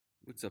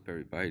What's up,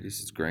 everybody? This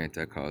is Grant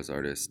at Cause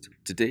Artist.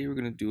 Today, we're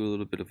going to do a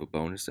little bit of a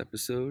bonus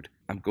episode.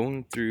 I'm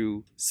going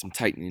through some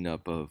tightening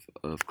up of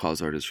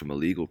Cause Artist from a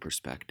legal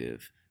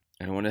perspective.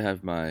 And I want to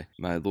have my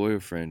lawyer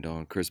friend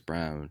on, Chris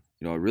Brown.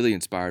 Really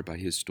inspired by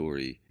his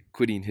story,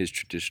 quitting his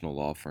traditional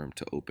law firm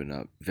to open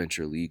up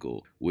Venture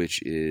Legal,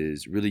 which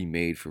is really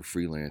made for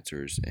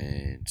freelancers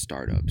and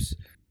startups.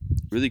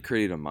 Really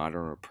created a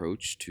modern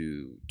approach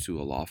to a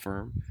law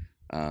firm,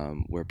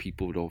 where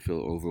people don't feel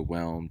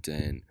overwhelmed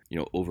and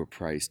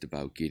overpriced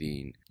about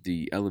getting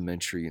the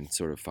elementary and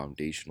sort of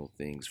foundational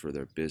things for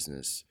their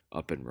business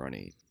up and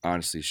running.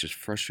 Honestly, it's just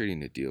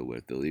frustrating to deal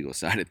with the legal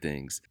side of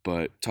things.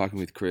 But talking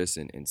with Chris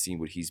and seeing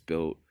what he's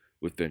built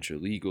with Venture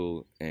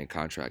Legal and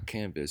Contract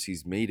Canvas,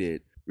 he's made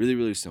it really,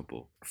 really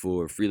simple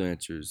for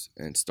freelancers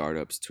and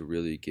startups to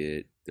really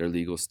get their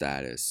legal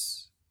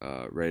status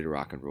ready to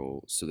rock and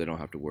roll, so they don't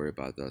have to worry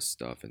about that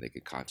stuff and they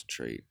can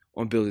concentrate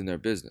on building their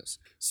business.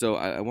 So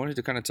I wanted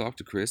to kind of talk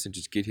to Chris and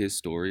just get his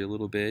story a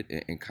little bit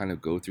and kind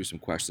of go through some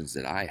questions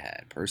that I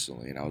had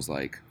personally. And I was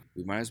like,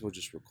 we might as well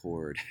just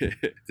record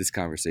this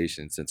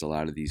conversation, since a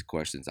lot of these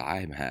questions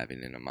I'm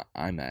having and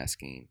I'm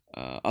asking,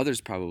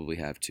 others probably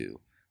have too.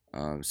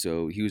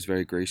 So he was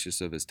very gracious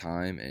of his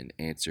time and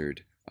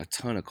answered a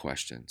ton of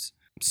questions.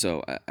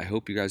 So I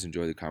hope you guys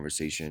enjoy the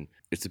conversation.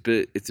 It's a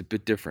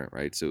bit different,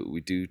 right? So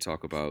we do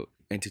talk about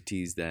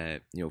entities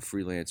that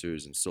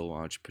freelancers and solo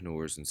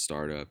entrepreneurs and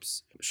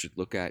startups should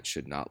look at,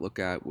 should not look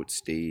at, what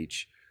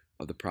stage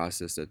of the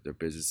process that their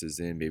business is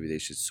in. Maybe they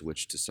should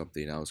switch to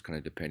something else, kind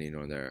of depending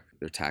on their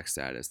tax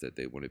status that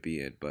they want to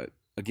be in. But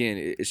again,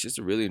 it's just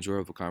a really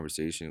enjoyable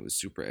conversation. It was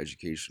super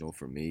educational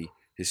for me.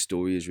 His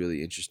story is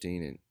really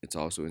interesting, and it's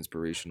also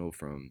inspirational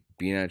from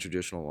being at a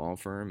traditional law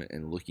firm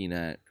and looking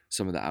at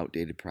some of the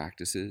outdated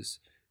practices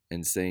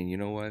and saying, you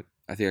know what,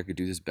 I think I could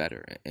do this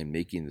better, and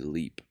making the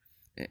leap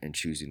and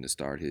choosing to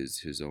start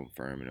his own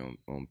firm and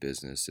own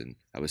business. And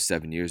that was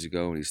 7 years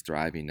ago, and he's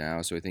thriving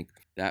now. So I think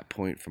that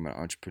point from an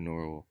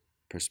entrepreneurial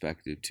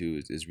perspective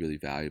too is really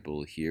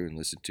valuable to hear and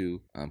listen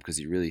to, because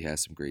he really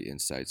has some great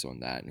insights on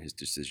that and his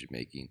decision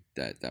making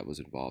that was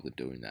involved in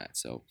doing that.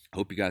 So I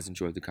hope you guys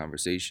enjoyed the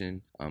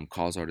conversation.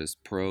 Cause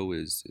Artist Pro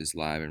is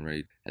live and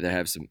ready, and they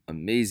have some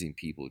amazing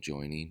people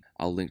joining.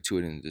 I'll link to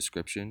it in the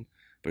description,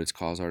 but it's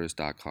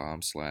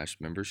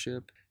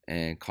causeartist.com/membership.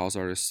 And Cause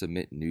Artists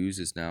Submit News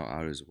is now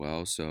out as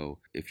well. So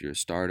if you're a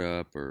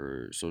startup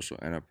or social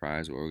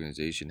enterprise or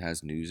organization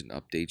has news and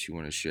updates you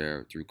want to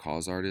share through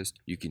Cause Artist,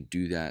 you can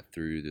do that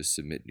through the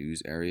Submit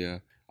News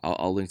area.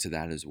 I'll link to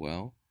that as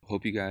well.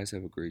 Hope you guys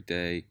have a great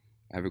day.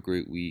 Have a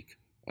great week.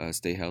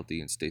 Stay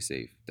healthy and stay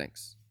safe.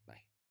 Thanks.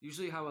 Bye.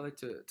 Usually how I like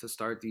to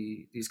start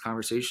these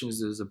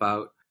conversations is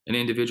about an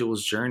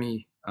individual's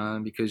journey,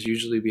 because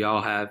usually we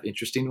all have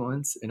interesting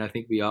ones, and I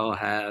think we all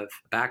have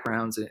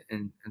backgrounds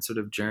and sort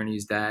of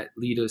journeys that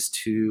lead us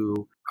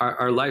to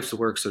our life's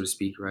work, so to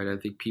speak, right? I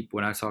think people,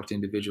 when I talk to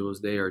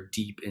individuals, they are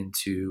deep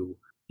into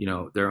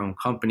their own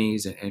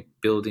companies and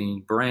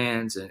building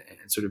brands and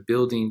sort of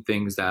building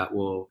things that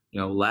will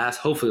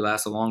hopefully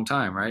last a long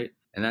time, right?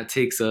 And that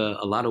takes a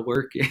lot of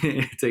work.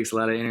 It takes a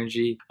lot of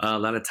energy, a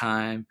lot of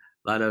time,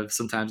 a lot of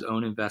sometimes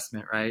own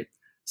investment, right?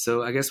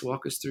 So I guess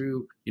walk us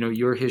through,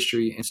 your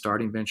history in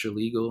starting Venture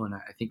Legal. And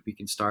I think we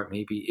can start,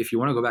 maybe if you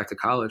want to go back to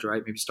college,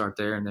 right? Maybe start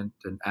there, and then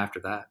after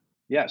that.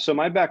 Yeah, so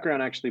my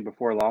background actually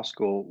before law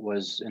school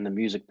was in the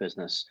music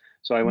business.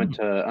 So I went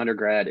Hmm. to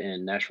undergrad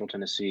in Nashville,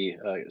 Tennessee,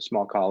 a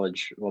small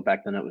college. Well,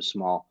 back then it was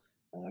small,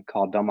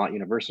 called Belmont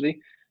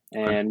University,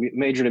 Okay. and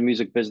majored in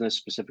music business,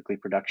 specifically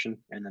production.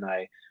 And then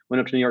I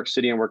went up to New York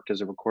City and worked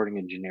as a recording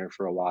engineer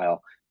for a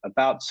while.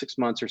 About 6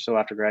 months or so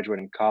after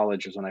graduating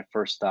college was when I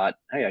first thought,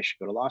 hey, I should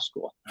go to law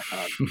school.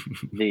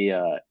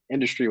 The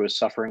industry was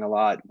suffering a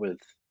lot with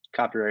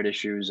copyright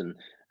issues, and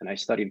I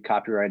studied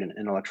copyright and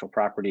intellectual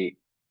property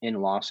in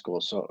law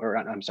school. So, or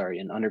I'm sorry,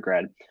 in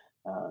undergrad.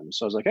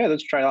 So I was like, hey,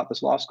 let's try out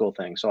this law school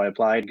thing. So I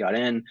applied, got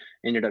in,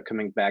 ended up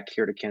coming back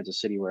here to Kansas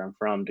City, where I'm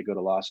from, to go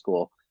to law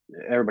school.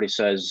 Everybody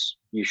says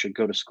you should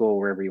go to school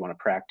wherever you want to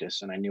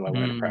practice. And I knew I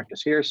wanted to Mm,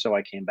 practice here. So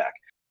I came back.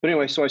 But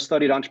anyway, so I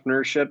studied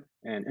entrepreneurship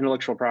and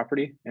intellectual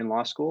property in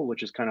law school,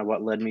 which is kind of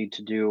what led me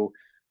to do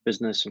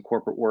business and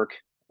corporate work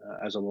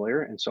as a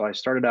lawyer. And so I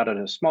started out at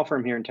a small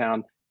firm here in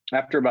town.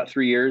 After about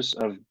 3 years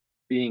of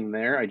being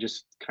there, I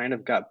just kind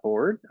of got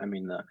bored. I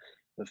mean, the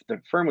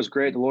firm was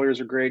great. The lawyers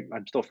are great.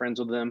 I'm still friends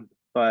with them,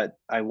 but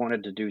I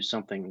wanted to do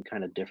something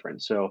kind of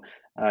different. So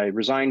I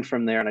resigned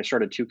from there and I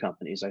started two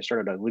companies. I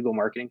started a legal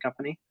marketing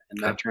company, and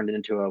that okay. turned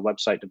into a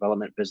website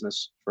development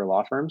business for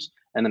law firms.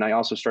 And then I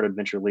also started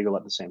Venture Legal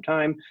at the same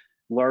time,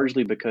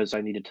 largely because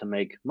I needed to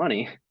make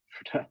money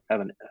to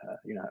have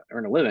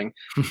earn a living,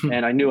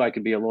 and I knew I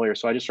could be a lawyer.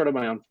 So I just started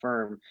my own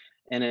firm,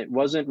 and it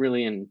wasn't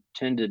really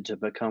intended to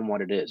become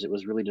what it is. It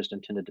was really just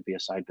intended to be a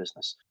side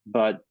business.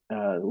 But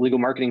the legal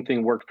marketing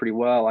thing worked pretty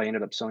well. I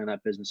ended up selling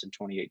that business in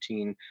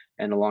 2018,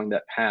 and along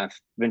that path,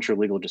 Venture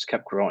Legal just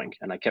kept growing,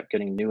 and I kept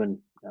getting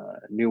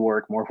new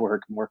work,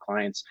 more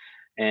clients.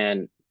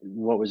 And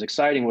what was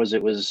exciting was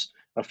it was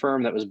a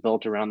firm that was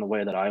built around the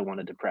way that I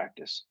wanted to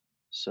practice.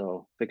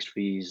 So fixed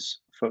fees,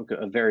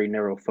 a very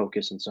narrow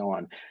focus, and so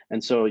on.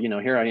 And so,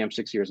 here I am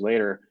 6 years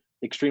later,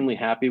 extremely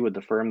happy with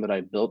the firm that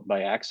I built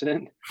by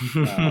accident.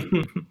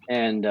 Um,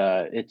 and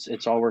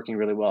it's all working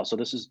really well. So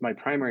this is my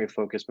primary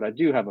focus, but I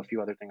do have a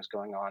few other things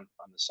going on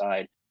the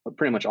side, but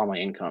pretty much all my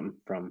income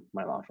from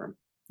my law firm.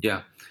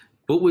 Yeah.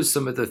 What was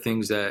some of the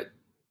things that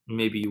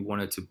maybe you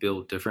wanted to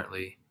build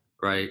differently,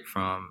 right?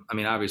 From, I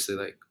mean, obviously,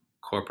 like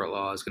corporate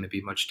law is going to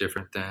be much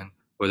different than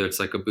whether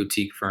it's like a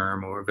boutique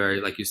firm or very,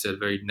 like you said,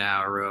 very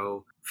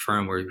narrow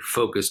firm where you're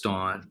focused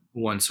on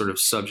one sort of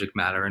subject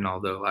matter. And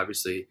although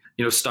obviously,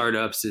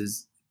 startups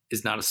is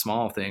not a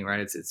small thing,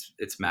 right?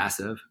 It's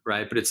massive,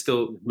 right? But it's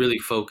still really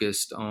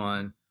focused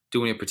on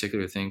doing a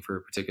particular thing for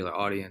a particular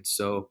audience.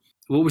 So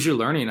what was your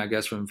learning, I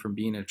guess, from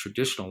being a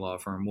traditional law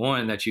firm?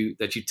 One that you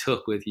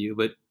took with you,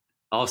 but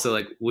also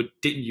like what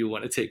didn't you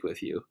want to take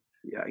with you?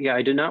 Yeah,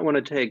 I did not want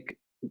to take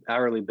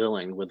hourly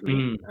billing with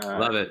me.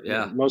 Love it.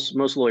 Yeah.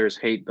 Most lawyers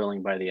hate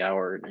billing by the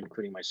hour,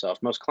 including myself.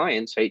 Most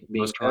clients hate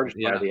being Most clients.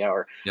 charged by Yeah. the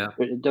hour. Yeah.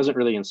 It doesn't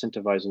really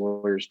incentivize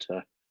lawyers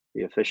to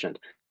be efficient.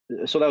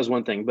 So that was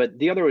one thing. But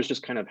the other was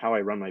just kind of how I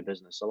run my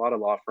business. A lot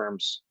of law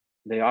firms,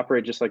 they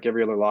operate just like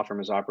every other law firm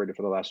has operated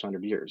for the last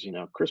 100 years.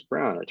 Chris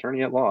Brown,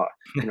 attorney at law.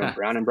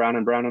 Brown and Brown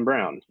and Brown and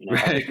Brown. I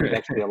think there's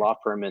actually a law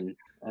firm in.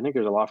 I think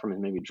there's a law firm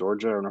in maybe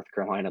Georgia or North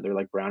Carolina. They're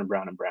like Brown and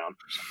Brown and Brown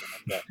or something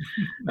like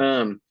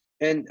that.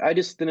 And I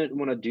just didn't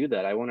want to do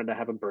that. I wanted to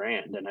have a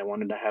brand, and I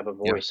wanted to have a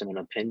Yeah. voice and an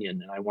opinion,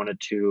 and I wanted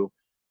to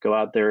go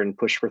out there and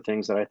push for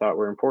things that I thought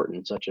were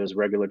important, such as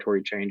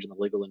regulatory change in the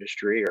legal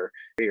industry, or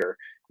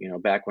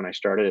back when I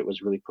started, it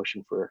was really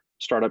pushing for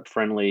startup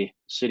friendly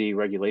city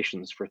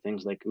regulations for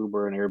things like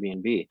Uber and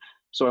Airbnb.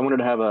 So I wanted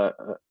to have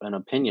an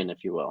opinion,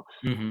 if you will.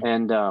 Hmm.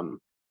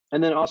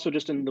 And then also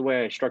just in the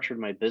way I structured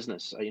my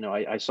business,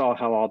 I saw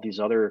how all these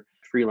other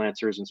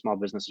freelancers and small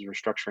businesses were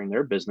structuring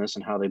their business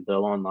and how they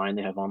bill online.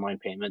 They have online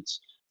payments,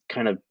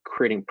 kind of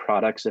creating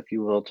products, if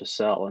you will, to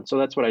sell. And so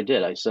that's what I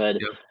did. I said,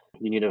 Yep.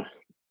 you need a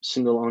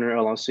single owner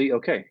LLC.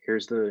 Okay,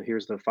 here's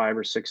the 5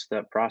 or 6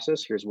 step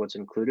process. Here's what's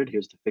included.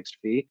 Here's the fixed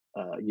fee.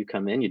 You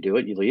come in, you do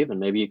it, you leave, and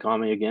maybe you call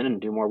me again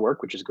and do more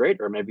work, which is great.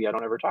 Or maybe I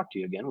don't ever talk to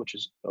you again, which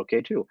is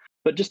okay too.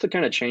 But just to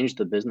kind of change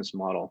the business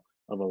model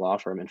of a law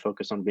firm and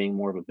focus on being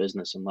more of a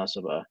business and less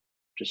of a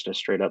just a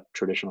straight up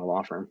traditional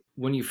law firm.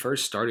 When you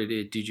first started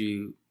it, did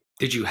you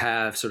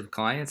have sort of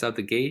clients out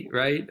the gate,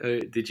 right?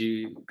 Did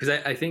you? Because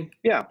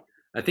Yeah.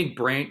 I think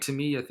brand, to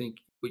me, I think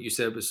what you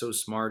said was so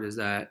smart, is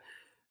that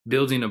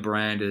building a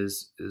brand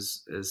is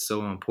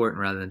so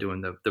important rather than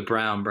doing the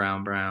Brown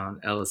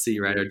LLC,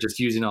 right? Or just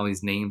using all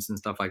these names and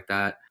stuff like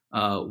that.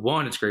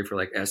 One, it's great for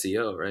like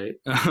SEO, right?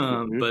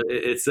 But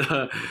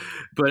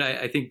but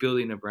I think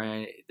building a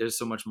brand, there's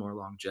so much more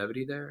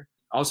longevity there.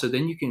 Also,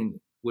 then you can,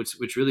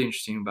 what's really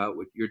interesting about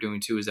what you're doing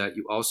too is that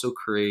you also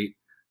create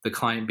the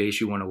client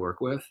base you want to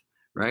work with,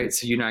 right?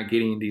 So you're not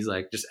getting these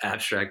like just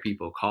abstract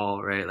people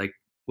call, right? Like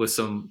with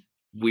some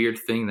weird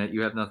thing that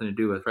you have nothing to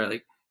do with, right?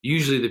 Like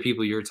usually the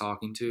people you're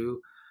talking to,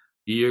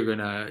 you're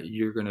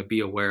gonna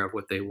be aware of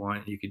what they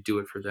want. You could do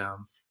it for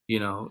them,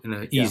 in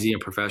an easy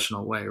and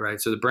professional way,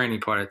 right? So the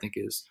branding part, I think,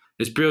 is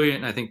brilliant,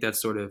 and I think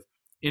that's sort of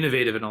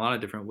innovative in a lot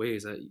of different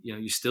ways. That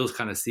you still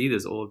kind of see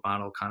this old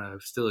model kind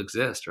of still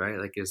exist, right?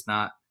 Like it's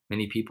not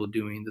many people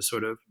doing the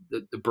sort of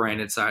the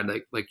branded side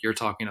like you're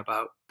talking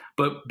about.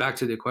 But back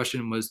to the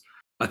question was,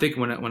 I think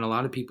when a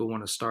lot of people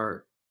want to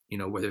start,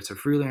 whether it's a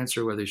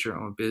freelancer, whether it's your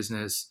own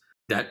business,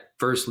 that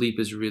first leap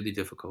is really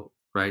difficult,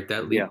 right?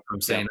 That leap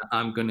from saying,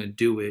 I'm going to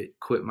do it,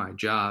 quit my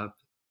job,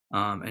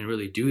 and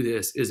really do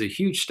this is a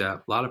huge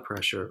step, a lot of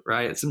pressure,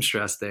 right? Some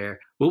stress there.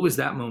 What was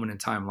that moment in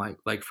time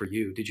like for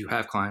you? Did you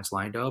have clients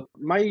lined up?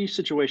 My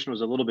situation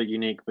was a little bit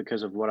unique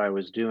because of what I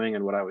was doing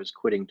and what I was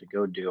quitting to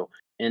go do,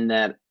 in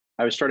that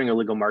I was starting a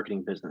legal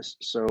marketing business.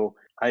 So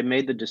I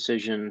made the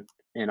decision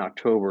in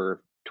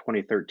October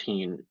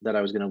 2013 that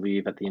I was going to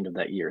leave at the end of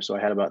that year. So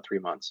I had about 3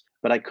 months,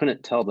 but I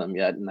couldn't tell them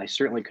yet. And I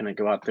certainly couldn't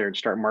go out there and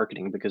start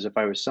marketing, because if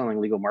I was selling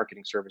legal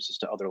marketing services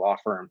to other law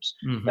firms,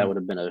 that would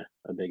have been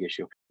a big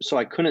issue. So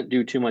I couldn't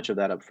do too much of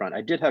that up front.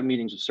 I did have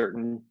meetings with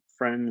certain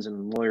friends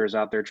and lawyers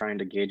out there trying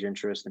to gauge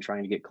interest and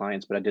trying to get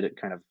clients, but I did it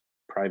kind of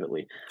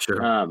privately.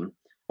 Sure.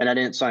 And I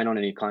didn't sign on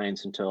any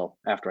clients until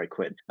after I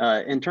quit.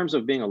 In terms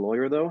of being a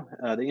lawyer, though,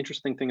 the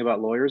interesting thing about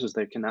lawyers is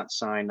they cannot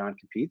sign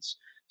non-competes.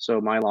 So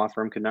my law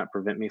firm could not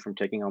prevent me from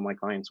taking all my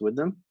clients with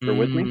them or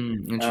with me.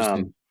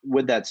 Interesting.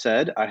 With that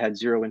said, I had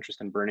zero interest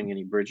in burning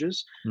any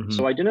bridges.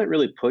 So I didn't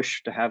really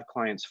push to have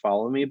clients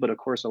follow me, but of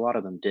course, a lot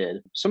of them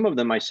did. Some of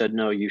them I said,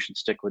 no, you should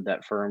stick with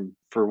that firm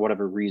for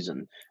whatever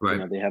reason.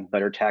 Right. They have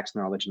better tax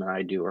knowledge than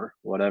I do or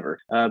whatever.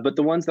 But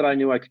the ones that I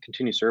knew I could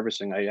continue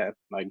servicing, I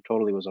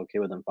totally was okay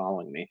with them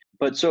following me.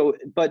 But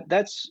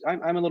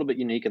I'm a little bit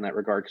unique in that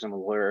regard because I'm a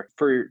lawyer.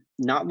 For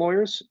not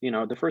lawyers,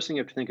 the first thing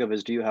you have to think of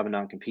is, do you have a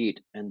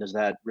non-compete? And does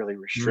that really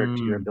restrict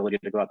your ability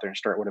to go out there and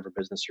start whatever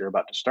business you're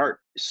about to start?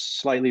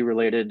 Slightly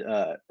related,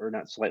 related, or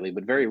not slightly,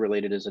 but very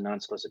related, is a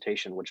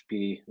non-solicitation, which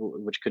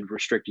could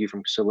restrict you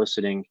from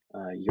soliciting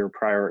your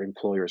prior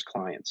employer's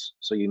clients.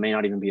 So you may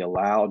not even be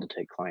allowed to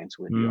take clients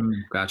with you.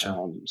 Gotcha.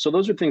 So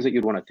those are things that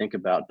you'd want to think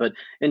about. But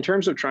in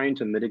terms of trying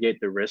to mitigate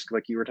the risk,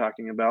 like you were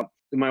talking about,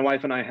 my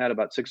wife and I had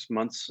about 6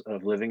 months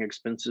of living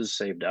expenses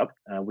saved up.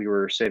 We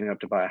were saving up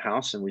to buy a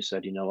house, and we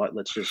said, you know what,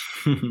 let's just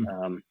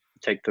um,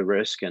 take the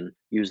risk and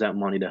use that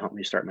money to help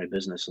me start my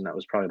business. And that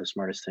was probably the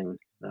smartest thing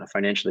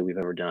financially we've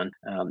ever done.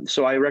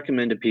 So I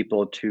recommend to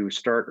people to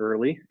start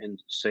early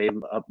and save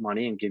up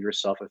money and give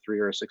yourself a 3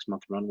 or a 6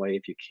 month runway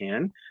if you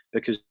can,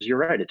 because you're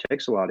right, it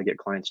takes a while to get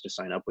clients to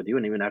sign up with you.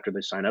 And even after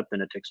they sign up,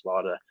 then it takes a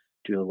while to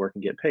do the work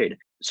and get paid.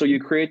 So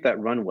you create that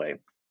runway.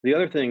 The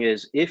other thing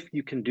is, if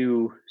you can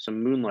do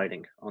some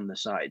moonlighting on the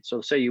side. So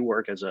say you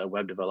work as a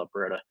web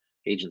developer at a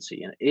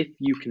agency, and if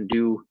you can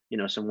do,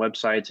 some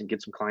websites and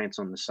get some clients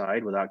on the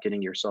side without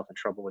getting yourself in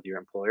trouble with your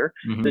employer,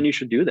 then you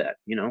should do that.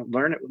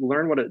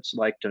 Learn what it's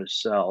like to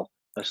sell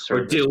a Or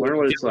service. Learn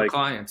what deal it's with like.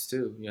 clients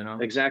too,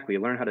 Exactly.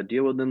 Learn how to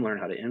deal with them, learn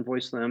how to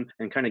invoice them,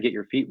 and kind of get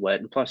your feet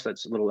wet. And plus,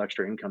 that's a little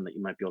extra income that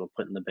you might be able to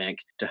put in the bank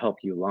to help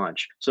you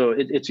launch. So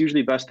it's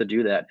usually best to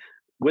do that.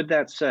 With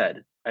that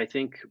said, I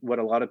think what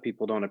a lot of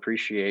people don't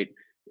appreciate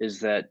is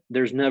that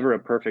there's never a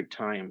perfect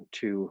time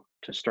to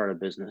start a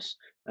business.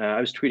 I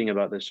was tweeting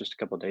about this just a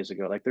couple of days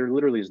ago. Like, there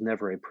literally is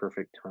never a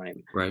perfect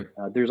time. Right.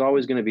 There's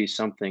always going to be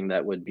something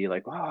that would be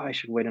like, oh, I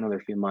should wait another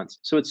few months.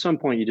 So at some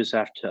point, you just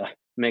have to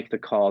make the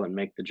call and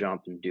make the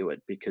jump and do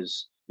it,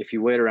 because if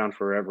you wait around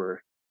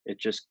forever, it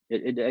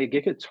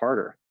gets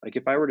harder. Like,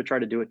 if I were to try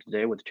to do it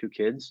today with 2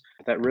 kids,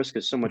 that risk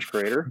is so much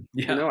greater.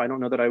 Yeah. I don't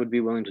know that I would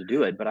be willing to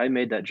do it, but I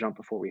made that jump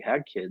before we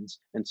had kids,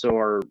 and so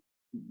our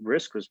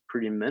risk was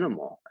pretty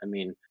minimal. I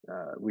mean,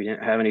 we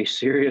didn't have any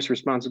serious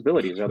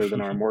responsibilities other than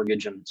our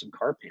mortgage and some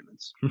car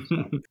payments.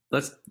 So.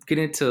 Let's get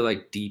into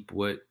like deep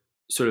what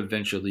sort of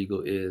venture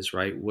legal is,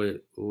 right?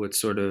 What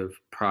sort of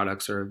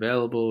products are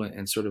available,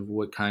 and sort of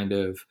what kind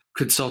of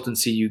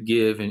consultancy you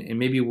give, and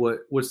maybe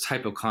what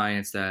type of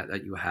clients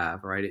that you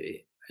have,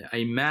 right? I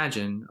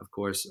imagine, of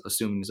course,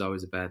 assuming is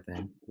always a bad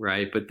thing,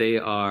 right? But they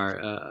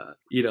are,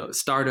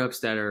 startups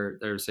that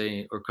are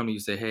saying, or coming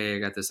to say, hey, I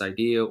got this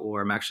idea,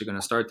 or I'm actually going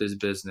to start this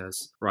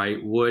business,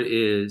 right? What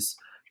is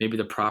maybe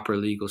the proper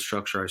legal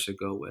structure I should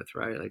go with,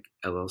 right? Like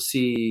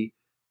LLC,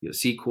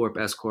 C Corp,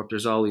 S Corp,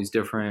 there's all these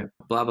different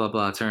blah, blah,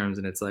 blah terms.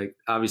 And it's like,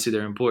 obviously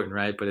they're important,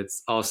 right? But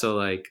it's also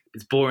like,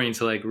 it's boring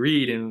to like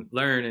read and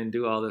learn and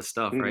do all this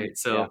stuff, right?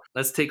 So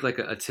let's take like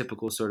a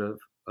typical sort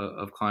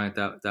of client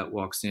that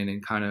walks in,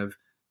 and kind of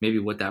maybe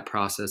what that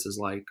process is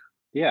like.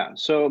 Yeah.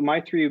 So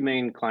my 3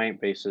 main client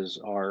bases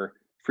are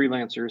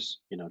freelancers,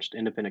 just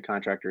independent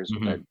contractors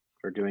that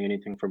are doing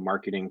anything from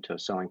marketing to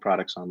selling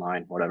products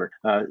online, whatever.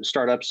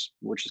 Startups,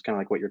 which is kind of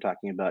like what you're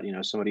talking about,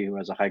 somebody who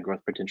has a high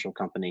growth potential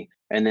company,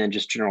 and then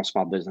just general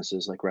small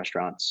businesses like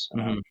restaurants,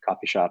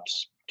 coffee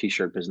shops,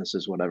 t-shirt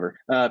businesses, whatever.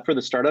 For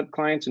the startup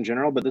clients in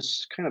general, but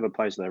this kind of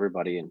applies to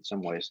everybody in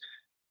some ways.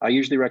 I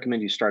usually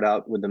recommend you start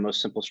out with the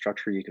most simple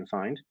structure you can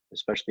find,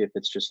 especially if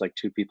it's just like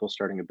 2 people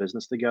starting a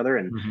business together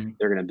and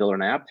they're going to build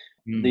an app.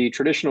 The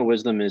traditional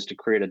wisdom is to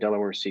create a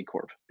Delaware C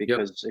Corp,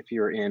 because if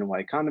you're in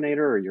Y Combinator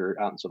or you're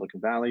out in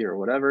Silicon Valley or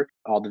whatever,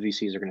 all the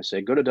VCs are going to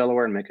say, go to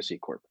Delaware and make a C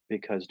Corp,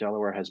 because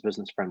Delaware has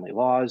business friendly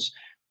laws.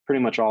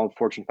 Pretty much all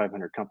Fortune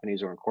 500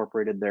 companies are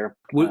incorporated there.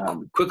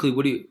 Quickly,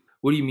 what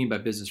do you mean by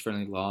business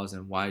friendly laws,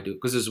 and why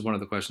because this is one of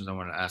the questions I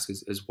want to ask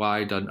is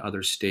why doesn't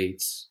other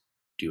states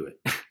do it?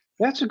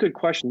 That's a good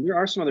question. There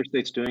are some other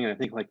states doing it. I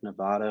think like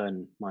Nevada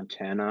and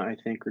Montana, I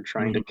think, are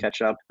trying to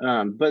catch up.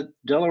 But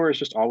Delaware has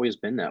just always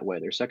been that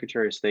way. Their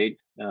Secretary of State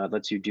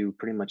lets you do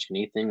pretty much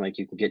anything. Like,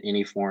 you can get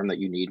any form that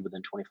you need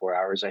within 24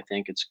 hours, I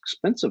think. It's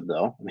expensive,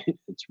 though. I mean,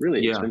 it's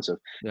really expensive.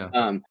 Yeah.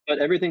 But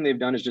everything they've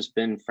done has just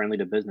been friendly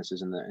to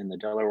businesses, and the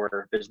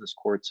Delaware business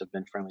courts have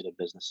been friendly to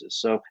businesses.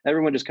 So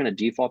everyone just kind of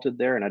defaulted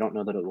there, and I don't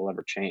know that it will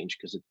ever change,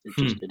 because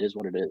it is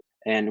what it is.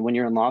 And when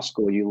you're in law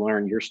school, you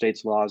learn your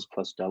state's laws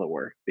plus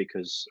Delaware,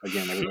 because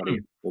again, everybody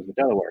goes to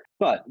Delaware.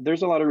 But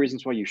there's a lot of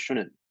reasons why you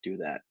shouldn't do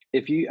that.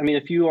 If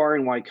you are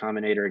in Y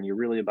Combinator and you're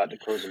really about to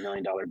close $1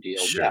 million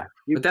deal,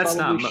 but that's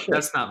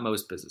not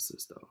most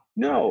businesses, though.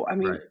 No, I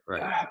mean,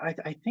 right.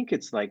 I think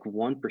it's like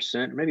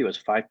 1%, maybe it was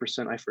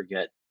 5%, I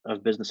forget,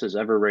 of businesses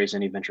ever raise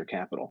any venture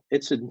capital.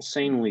 It's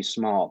insanely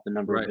small, the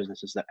number of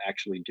businesses that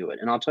actually do it.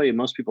 And I'll tell you,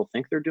 most people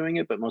think they're doing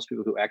it, but most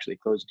people who actually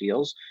close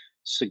deals,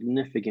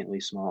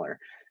 significantly smaller.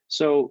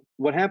 So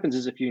what happens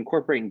is, if you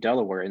incorporate in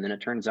Delaware and then it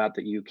turns out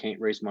that you can't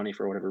raise money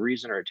for whatever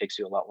reason, or it takes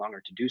you a lot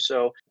longer to do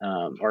so,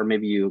 or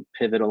maybe you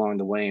pivot along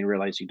the way and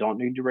realize you don't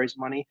need to raise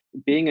money,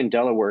 being in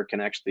Delaware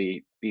can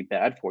actually be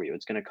bad for you.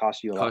 It's going to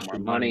cost you a lot more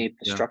money.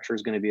 The structure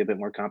is going to be a bit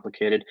more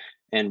complicated.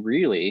 And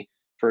really,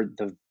 for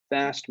the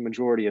vast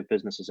majority of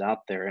businesses out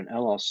there, an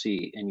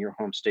LLC in your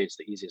home state's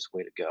the easiest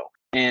way to go.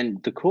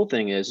 And the cool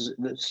thing is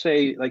that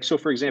say, like, so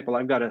for example,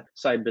 I've got a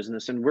side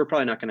business and we're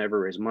probably not going to ever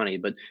raise money,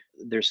 but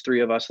there's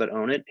three of us that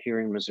own it here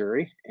in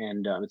Missouri,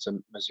 and it's a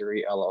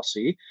Missouri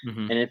LLC.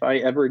 Hmm. And if I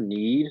ever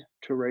need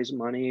to raise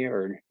money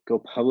or go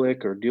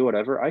public or do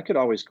whatever, I could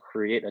always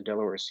create a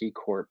Delaware C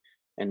Corp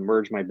and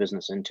merge my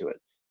business into it.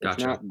 It's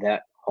Gotcha. not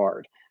that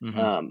hard. Hmm.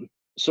 Um,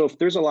 so if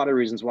there's a lot of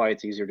reasons why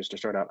it's easier just to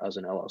start out as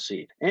an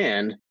LLC.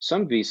 And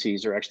some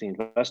VCs are actually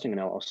investing in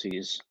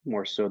LLCs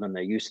more so than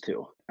they used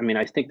to. I mean,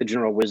 I think the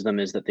general wisdom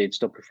is that they'd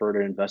still prefer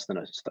to invest in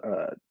a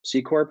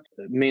C Corp,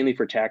 mainly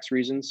for tax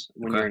reasons.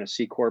 When Okay. you're in a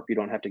C Corp, you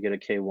don't have to get a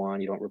K1,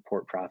 you don't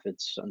report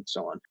profits and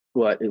so on.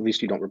 But at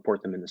least you don't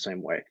report them in the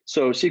same way.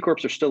 So C Corps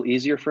are still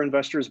easier for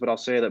investors, but I'll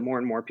say that more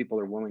and more people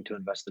are willing to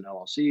invest in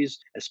LLCs,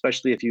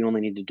 especially if you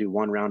only need to do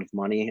one round of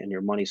money and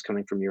your money's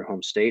coming from your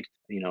home state.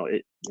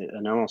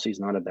 An LLC is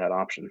not a bad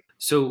option.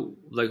 So,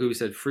 like we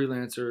said,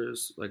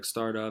 freelancers, like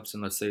startups,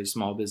 and let's say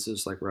small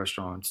business like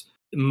restaurants,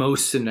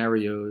 most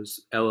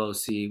scenarios,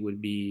 LLC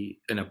would be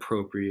an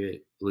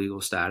appropriate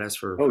legal status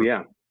for. Oh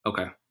yeah.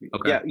 Okay.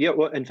 Okay. Yeah.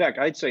 Well, in fact,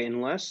 I'd say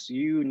unless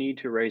you need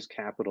to raise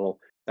capital,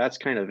 that's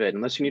kind of it.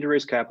 Unless you need to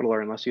raise capital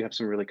or unless you have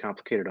some really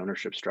complicated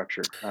ownership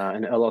structure,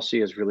 an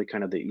LLC is really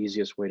kind of the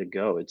easiest way to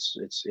go. It's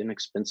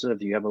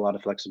inexpensive. You have a lot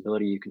of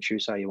flexibility. You can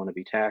choose how you want to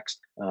be taxed.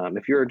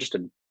 If you're just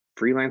a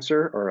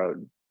freelancer or a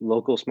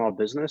local small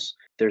business,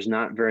 there's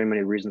not very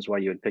many reasons why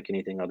you would pick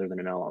anything other than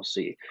an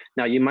LLC.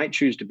 Now, you might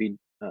choose to be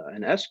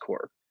an S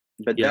corp,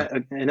 but Yeah.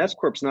 an S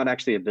corp's not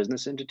actually a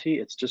business entity.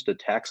 It's just a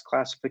tax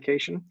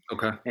classification.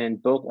 Okay.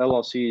 And both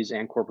LLCs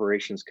and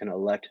corporations can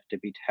elect to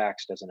be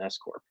taxed as an S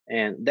corp,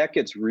 and that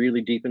gets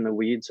really deep in the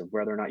weeds of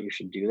whether or not you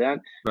should do that.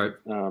 Right.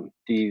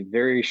 The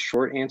very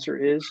short answer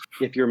is,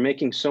 if you're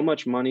making so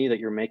much money that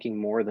you're making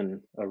more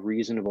than a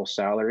reasonable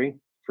salary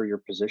for your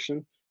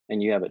position,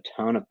 and you have a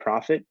ton of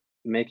profit,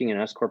 making an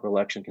S corp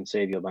election can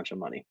save you a bunch of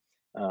money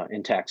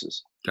in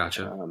taxes.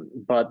 Gotcha.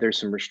 But there's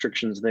some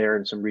restrictions there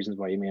and some reasons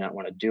why you may not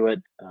want to do it.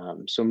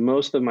 So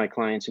most of my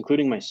clients,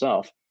 including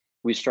myself,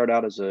 we start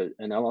out as an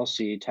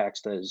LLC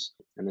taxed as,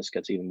 and this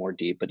gets even more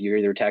deep, but you're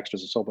either taxed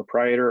as a sole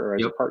proprietor or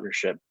as Yep. a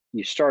partnership.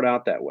 You start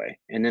out that way.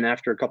 And then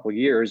after a couple of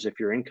years, if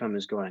your income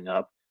is going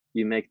up,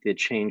 you make the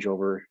change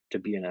over to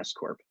be an S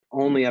Corp.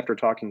 Only after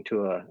talking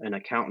to an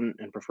accountant,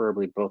 and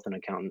preferably both an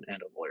accountant and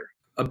a lawyer.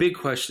 A big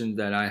question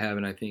that I have,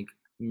 and I think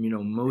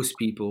most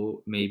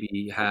people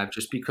maybe have,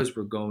 just because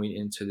we're going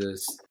into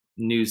this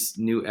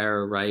new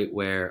era, right,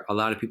 where a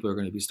lot of people are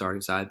going to be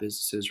starting side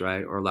businesses,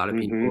 right, or a lot of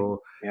people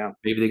Yeah.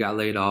 maybe they got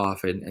laid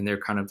off and they're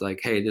kind of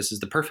like, hey, this is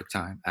the perfect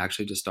time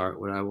actually to start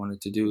what I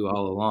wanted to do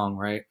all along,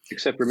 right?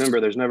 Except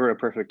remember, there's never a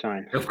perfect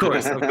time. Of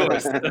course. No,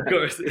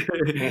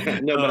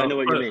 but I know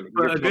what you mean.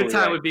 But You're a good totally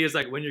time right. would be is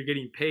like when you're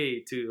getting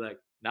paid to like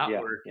not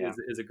Yeah, work yeah,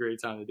 is a great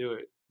time to do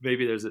it.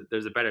 Maybe there's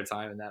a better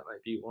time and that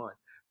might be one.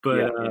 yeah,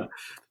 But yeah.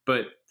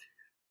 but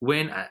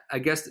when I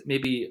guess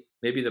maybe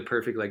the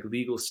perfect like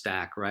legal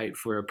stack, right,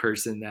 for a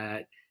person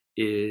that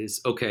is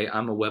okay,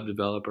 I'm a web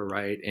developer,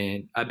 right,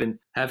 and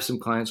have some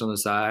clients on the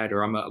side,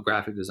 or I'm a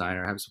graphic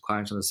designer, I have some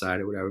clients on the side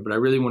or whatever, but I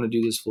really want to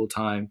do this full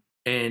time.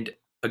 And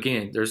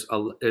again, there's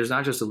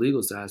not just a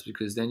legal status,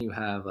 because then you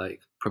have like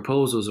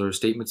proposals or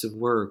statements of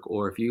work,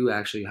 or if you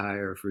actually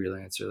hire a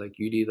freelancer, like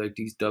you need like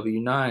these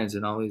W-9s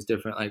and all these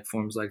different like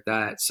forms like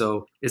that.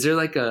 So is there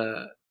like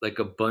a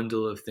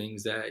bundle of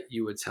things that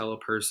you would tell a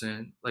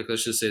person, like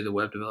let's just say the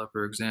web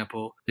developer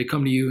example, they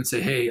come to you and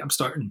say, hey, I'm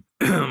starting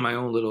my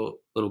own little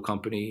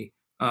company,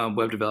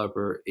 web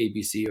developer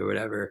ABC or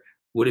whatever.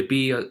 Would it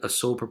be a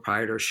sole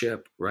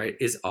proprietorship, right?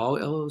 Is all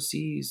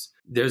LLCs,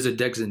 there's a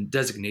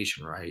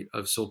designation, right,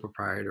 of sole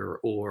proprietor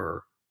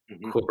or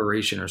Mhm.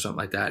 corporation or something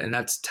like that, and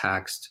that's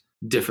taxed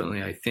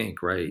differently, I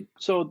think, right?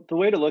 So the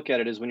way to look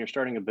at it is, when you're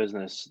starting a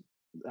business,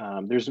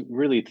 there's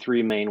really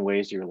three main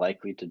ways you're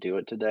likely to do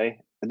it today.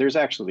 There's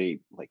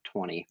actually like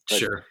 20, but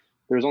Sure.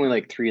 there's only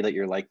like three that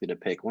you're likely to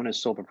pick. One is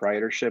sole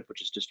proprietorship,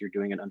 which is just you're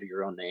doing it under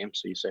your own name.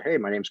 So you say, hey,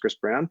 my name's Chris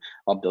Brown.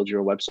 I'll build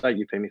you a website.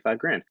 You pay me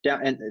 $5,000. Yeah,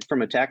 and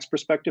from a tax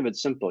perspective,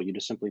 it's simple. You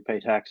just simply pay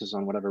taxes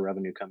on whatever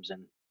revenue comes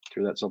in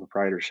through that sole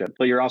proprietorship.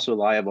 But you're also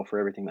liable for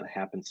everything that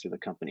happens through the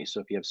company.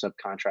 So if you have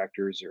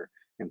subcontractors or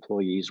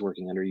employees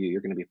working under you, you're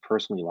going to be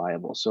personally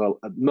liable. So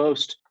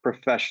most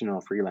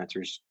professional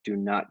freelancers do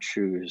not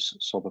choose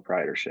sole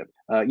proprietorship.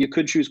 You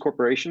could choose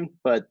corporation,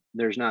 but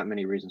there's not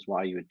many reasons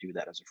why you would do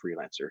that as a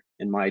freelancer.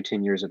 In my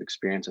 10 years of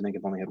experience, I think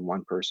I've only had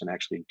one person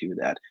actually do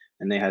that,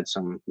 and they had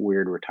some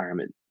weird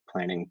retirement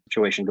planning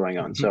situation going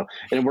on. So,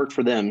 and it worked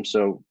for them,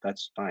 so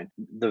that's fine.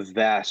 The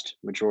vast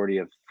majority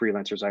of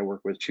freelancers I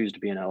work with choose to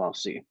be an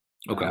LLC.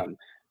 Okay.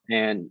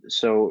 And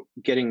so,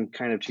 getting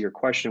kind of to your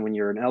question, when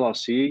you're an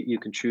LLC, you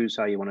can choose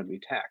how you want to be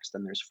taxed.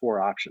 And there's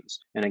four options.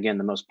 And again,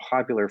 the most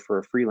popular for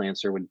a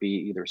freelancer would be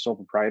either sole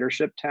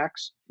proprietorship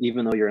tax.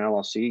 Even though you're an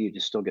LLC, you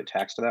just still get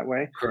taxed that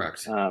way.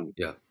 Correct. Um,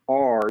 Yeah.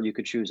 or you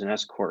could choose an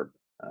S corp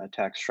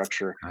tax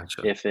structure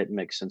Gotcha. if it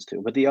makes sense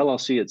to. But the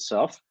LLC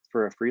itself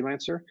for a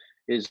freelancer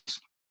is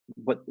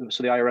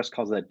so the IRS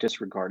calls that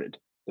disregarded.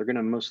 they're going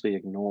to mostly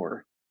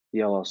ignore the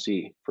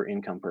LLC for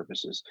income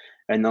purposes.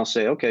 And they'll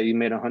say, okay, you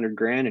made 100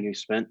 grand and you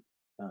spent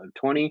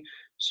 20.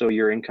 So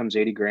your income's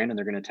 80 grand and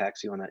they're going to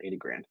tax you on that 80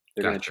 grand.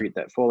 They're going to Gotcha. treat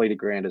that full 80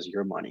 grand as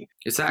your money.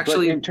 It's But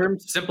actually in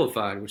terms,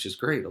 simplified, which is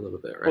great a little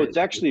bit, oh, right? it's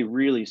actually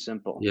really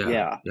simple.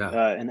 Yeah.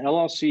 An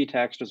LLC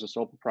taxed as a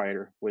sole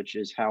proprietor, which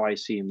is how I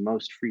see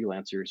most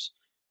freelancers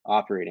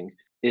operating,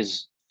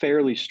 is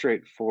fairly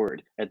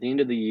straightforward. At the end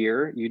of the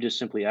year, you just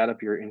simply add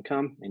up your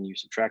income and you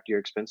subtract your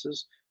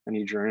expenses and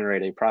you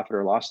generate a profit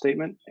or loss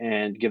statement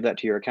and give that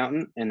to your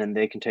accountant. And then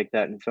they can take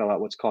that and fill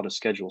out what's called a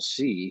Schedule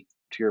C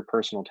to your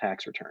personal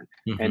tax return.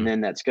 And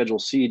then that Schedule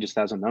C just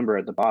has a number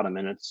at the bottom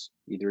and it's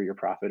either your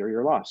profit or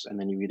your loss. And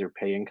then you either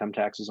pay income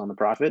taxes on the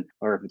profit,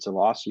 or if it's a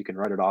loss, you can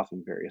write it off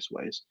in various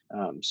ways.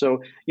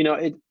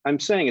 I'm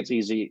saying it's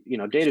easy,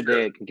 day to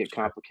day, it can get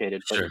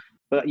complicated,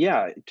 but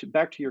yeah,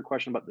 back to your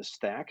question about the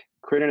stack,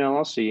 create an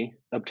LLC,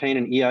 obtain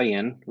an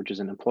EIN, which is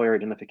an employer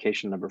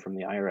identification number from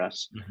the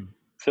IRS,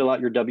 fill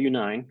out your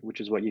W-9, which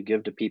is what you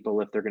give to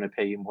people if they're going to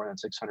pay you more than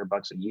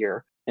 $600 a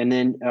year. And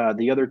then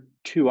the other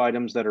two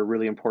items that are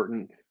really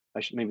important,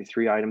 maybe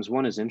three items.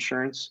 One is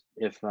insurance.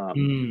 If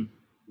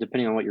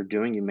depending on what you're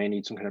doing, you may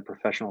need some kind of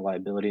professional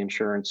liability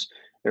insurance,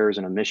 errors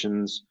and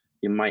omissions.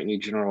 You might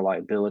need general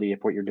liability if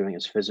what you're doing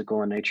is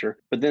physical in nature.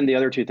 But then the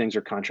other two things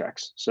are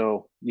contracts.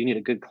 So you need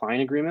a good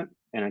client agreement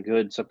and a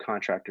good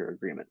subcontractor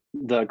agreement.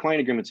 The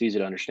client agreement's easy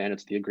to understand.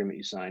 It's the agreement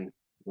you sign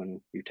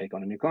when you take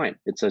on a new client.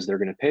 It says they're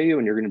going to pay you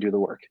and you're going to do the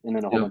work, and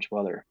then a whole bunch of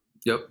other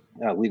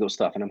legal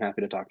stuff. And I'm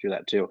happy to talk through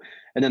that too.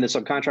 And then the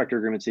subcontractor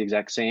agreement's the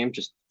exact same,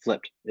 just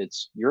flipped.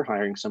 It's you're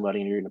hiring somebody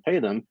and you're going to pay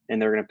them and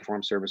they're going to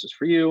perform services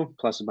for you,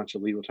 plus a bunch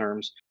of legal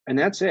terms. And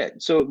that's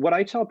it. So what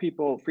I tell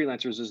people,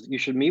 freelancers, is you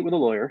should meet with a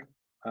lawyer,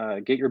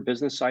 get your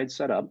business side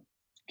set up,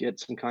 get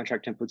some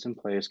contract templates in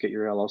place, get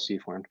your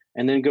LLC formed,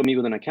 and then go meet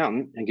with an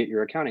accountant and get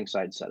your accounting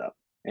side set up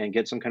and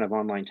get some kind of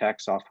online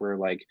tax software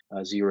like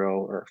Xero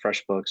or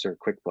FreshBooks or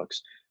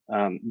QuickBooks.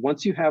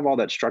 Once you have all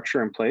that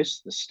structure in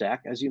place, the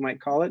stack, as you might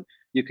call it,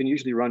 you can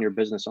usually run your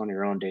business on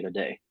your own day to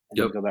day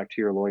and then go back to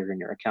your lawyer and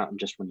your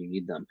accountant just when you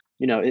need them.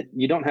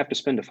 You don't have to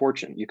spend a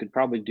fortune. You could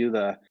probably do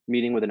the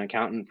meeting with an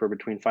accountant for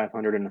between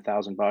 $500 and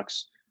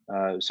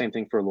 $1,000. Same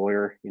thing for a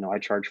lawyer. I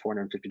charge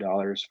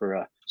 $450 for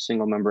a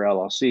single member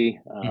LLC.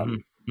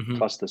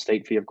 Plus the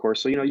state fee, of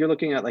course. So, you're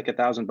looking at like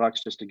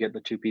 $1,000 just to get the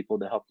two people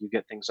to help you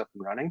get things up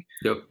and running.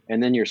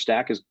 And then your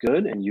stack is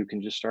good and you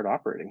can just start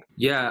operating.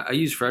 Yeah, I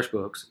use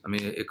FreshBooks. I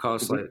mean, it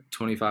costs like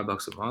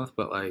 $25 a month,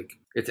 but like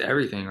it's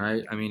everything,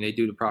 right? I mean, they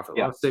do the profit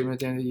loss statement at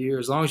the end of the year.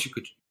 As long as you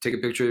could take a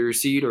picture of the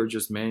receipt or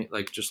just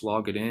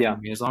log it in. I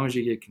mean, as long as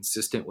you get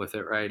consistent with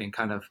it, right, and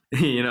kind of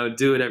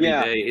do it every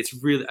day. It's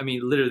really, I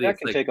mean, literally, that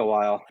can take a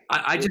while.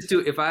 I just do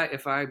if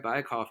I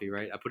buy coffee,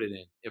 right, I put it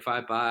in. If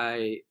I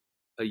buy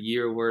a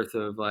year worth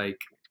of like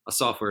a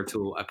software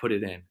tool, I put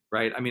it in,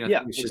 right? I mean, I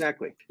think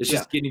it's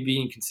just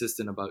being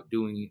consistent about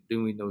doing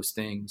those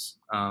things.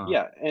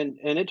 And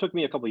it took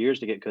me a couple of years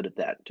to get good at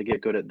that, to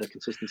get good at the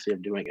consistency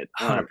of doing it.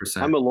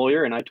 100%. I'm a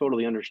lawyer and I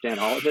totally understand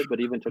all of it, but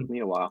even took me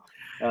a while.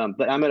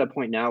 But I'm at a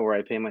point now where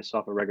I pay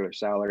myself a regular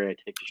salary. I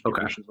take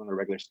distributions on a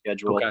regular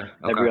schedule.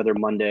 Every other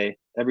Monday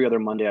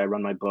I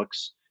run my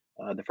books.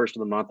 The first of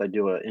the month, I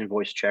do an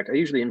invoice check. I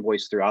usually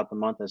invoice throughout the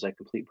month as I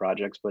complete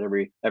projects, but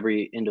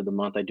every end of the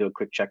month, I do a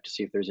quick check to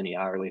see if there's any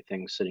hourly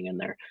things sitting in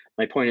there.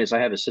 My point is, I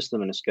have a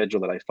system and a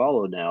schedule that I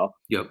follow now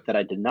that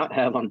I did not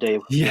have on day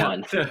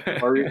one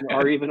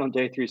or even on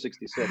day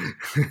 366.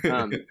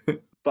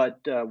 But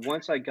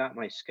once I got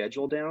my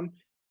schedule down,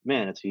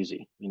 man, it's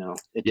easy.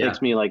 It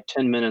takes me like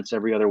 10 minutes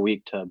every other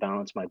week to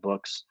balance my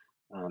books.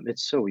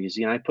 It's so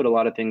easy. And I put a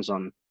lot of things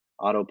on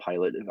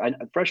autopilot.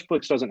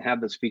 FreshBooks doesn't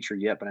have this feature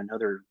yet, but I know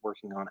they're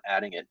working on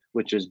adding it,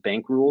 which is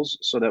bank rules,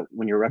 so that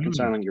when you're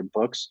reconciling your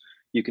books,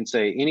 you can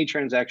say any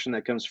transaction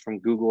that comes from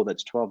Google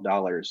that's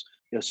 $12,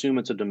 assume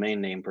it's a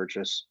domain name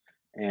purchase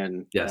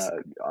and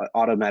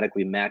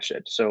automatically match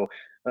it. So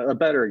a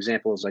better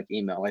example is like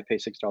email. I pay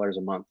 $6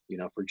 a month,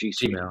 for G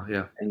Suite.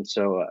 Email, And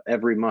so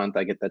every month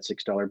I get that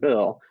 $6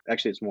 bill.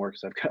 Actually, it's more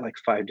because I've got like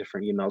 5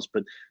 different emails.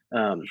 But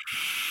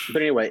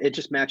anyway, it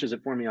just matches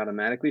it for me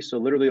automatically. So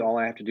literally all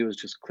I have to do is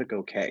just click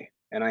OK.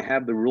 And I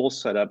have the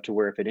rules set up to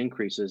where if it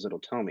increases, it'll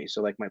tell me.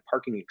 So like my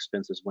parking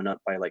expenses went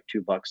up by like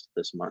 $2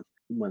 this month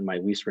when my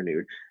lease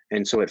renewed.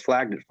 And so it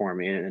flagged it for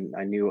me. And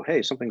I knew,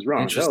 hey, something's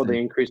wrong. Oh, they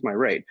increased my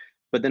rate.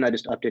 But then I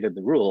just updated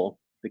the rule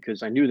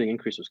because I knew the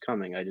increase was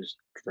coming. I just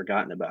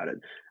forgotten about it.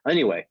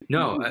 Anyway,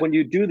 when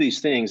you do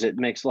these things, it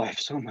makes life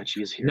so much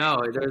easier.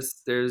 No,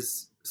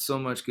 there's so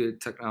much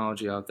good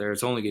technology out there.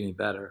 It's only getting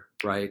better,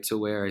 right? To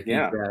where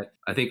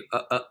I think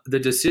the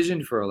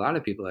decision for a lot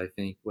of people, I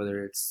think,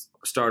 whether it's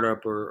a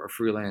startup or a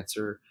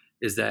freelancer,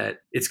 is that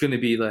it's going to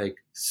be like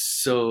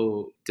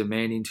so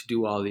demanding to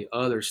do all the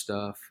other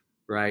stuff,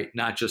 right?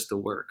 Not just the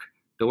work.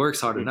 The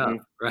work's hard enough,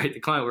 right? The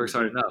client works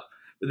hard enough.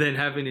 But then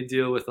having to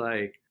deal with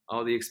like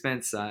all the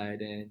expense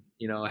side, and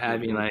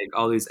having like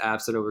all these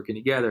apps that are working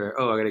together.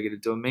 Oh, I gotta get a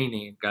domain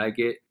name, gotta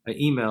get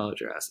an email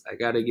address, I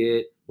gotta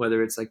get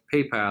whether it's like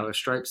PayPal or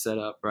Stripe set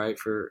up, right,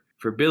 for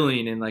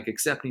billing and like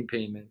accepting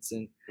payments.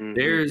 And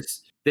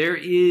there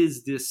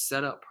is this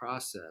setup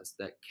process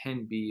that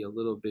can be a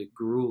little bit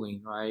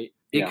grueling, right?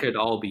 It could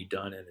all be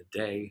done in a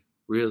day,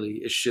 really.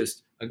 It's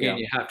just, again,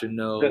 you have to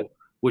know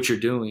what you're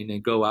doing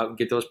and go out and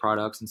get those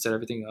products and set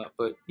everything up.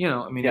 But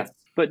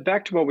But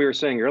back to what we were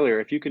saying earlier,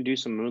 if you can do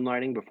some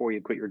moonlighting before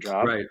you quit your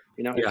job, right.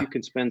 if you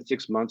can spend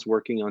 6 months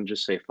working on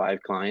just say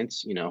 5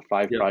 clients,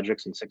 5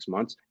 projects in 6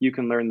 months, you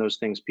can learn those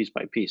things piece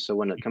by piece. So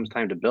when it comes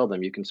time to build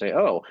them, you can say,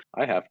 oh,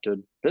 I have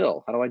to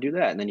bill. How do I do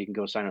that? And then you can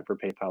go sign up for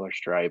PayPal or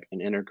Stripe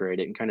and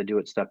integrate it and kind of do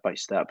it step by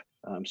step,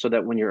 so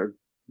that when you're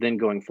then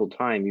going full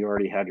time, you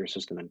already have your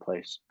system in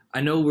place.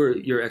 I know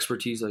your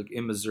expertise like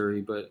in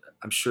Missouri, but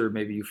I'm sure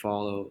maybe you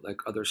follow like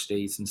other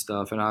states and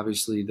stuff. And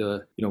obviously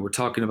we're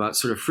talking about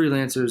sort of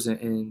freelancers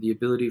and the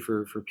ability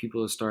for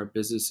people to start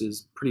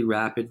businesses pretty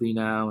rapidly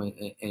now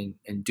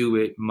and do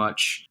it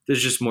much.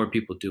 There's just more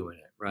people doing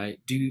it, right?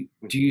 Do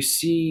you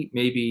see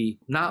maybe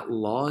not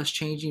laws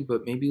changing,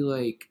 but maybe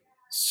like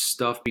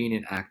stuff being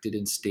enacted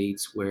in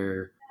states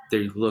where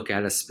they look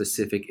at a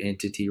specific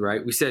entity,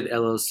 right? We said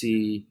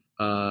LLC,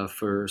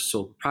 for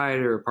sole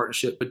proprietor or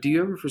partnership, but do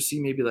you ever foresee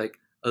maybe like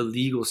a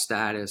legal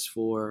status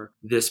for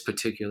this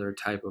particular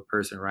type of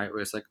person, right?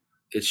 Where it's like,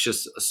 it's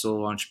just a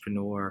sole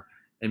entrepreneur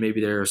and maybe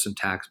there are some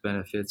tax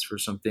benefits for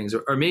some things,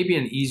 or maybe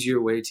an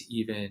easier way to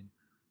even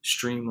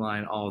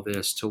streamline all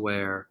this to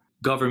where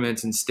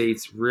governments and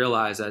states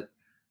realize that,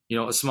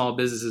 a small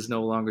business is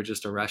no longer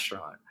just a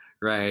restaurant,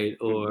 right?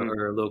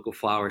 Or a local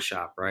flower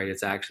shop, right?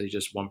 It's actually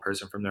just one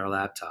person from their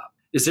laptop.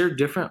 Is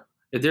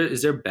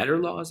there better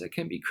laws that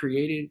can be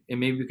created? And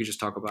maybe we could just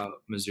talk about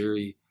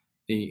Missouri,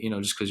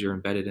 just because you're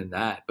embedded in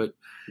that. But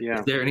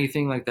is there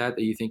anything like that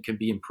you think can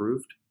be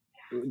improved?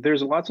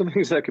 There's lots of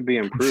things that could be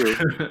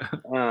improved.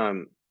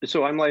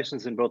 So I'm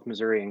licensed in both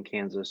Missouri and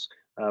Kansas.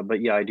 But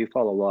I do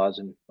follow laws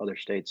in other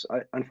states.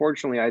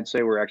 Unfortunately, I'd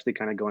say we're actually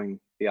kind of going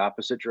the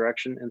opposite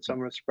direction in some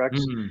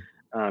respects.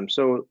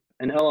 So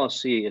an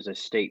LLC is a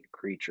state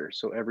creature.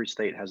 So every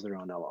state has their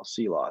own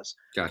LLC laws.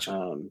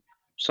 Gotcha.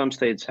 Some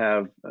states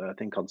have a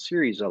thing called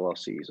series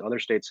LLCs. Other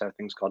states have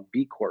things called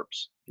B Corps,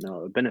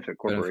 a benefit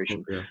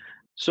corporation.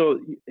 So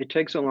it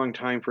takes a long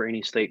time for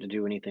any state to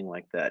do anything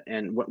like that.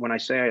 And when I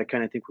say I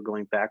kind of think we're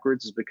going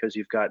backwards is because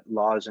you've got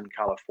laws in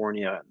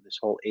California, this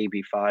whole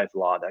AB5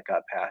 law that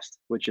got passed,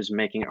 which is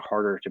making it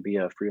harder to be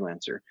a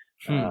freelancer.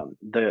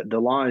 The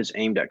law is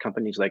aimed at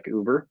companies like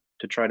Uber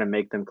to try to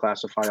make them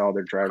classify all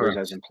their drivers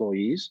as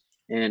employees.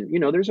 And,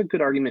 there's a good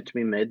argument to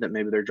be made that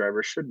maybe their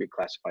drivers should be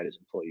classified as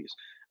employees.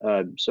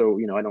 So,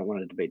 I don't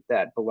want to debate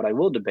that. But what I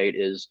will debate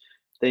is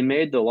they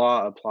made the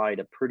law apply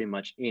to pretty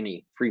much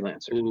any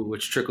freelancer. Ooh,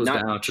 which trickles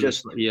down to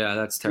that's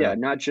terrible. Yeah,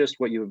 not just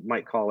what you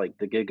might call like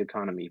the gig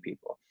economy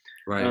people.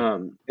 Right.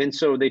 And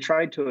so they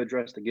tried to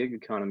address the gig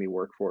economy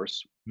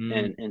workforce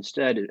and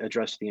instead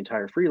address the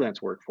entire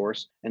freelance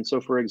workforce. And so,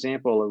 for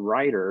example, a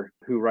writer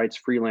who writes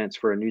freelance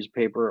for a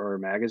newspaper or a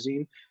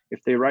magazine,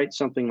 if they write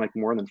something like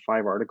more than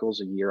 5 articles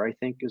a year, I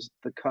think is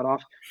the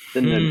cutoff,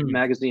 then the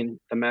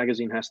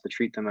magazine has to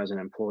treat them as an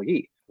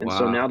employee. And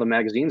so now the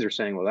magazines are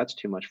saying, well, that's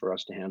too much for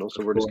us to handle.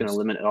 So we're just going to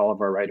limit all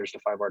of our writers to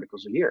 5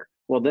 articles a year.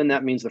 Well, then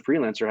that means the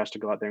freelancer has to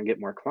go out there and get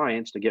more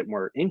clients to get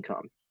more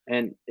income.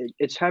 And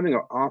it's having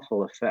an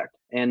awful effect.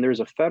 And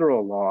there's a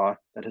federal law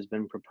that has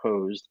been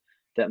proposed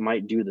that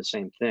might do the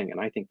same thing. And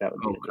I think that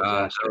would be a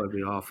disaster. That would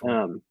be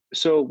awful.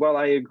 So while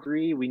I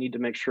agree we need to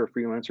make sure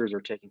freelancers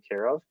are taken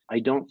care of, I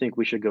don't think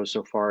we should go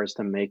so far as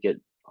to make it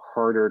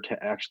harder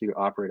to actually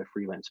operate a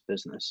freelance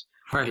business.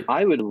 Right.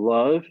 I would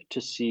love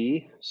to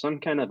see some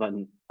kind of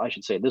I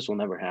should say this will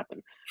never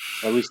happen,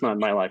 at least not in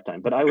my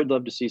lifetime, but I would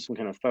love to see some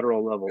kind of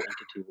federal level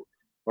entity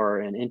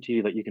or an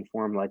entity that you can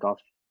form like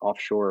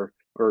offshore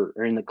or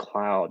in the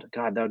cloud.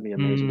 God, that would be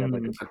amazing to have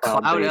like a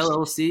cloud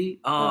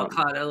LLC. Cloud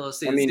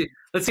LLC. I mean,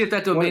 let's see if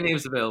that domain name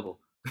is available.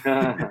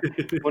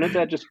 Wouldn't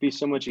that just be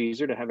so much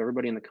easier to have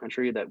everybody in the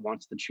country that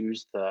wants to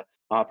choose to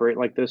operate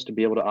like this to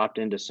be able to opt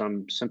into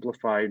some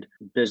simplified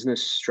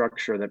business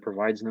structure that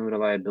provides limited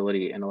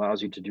liability and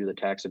allows you to do the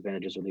tax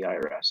advantages of the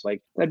IRS?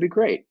 Like, that'd be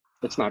great.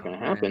 It's not going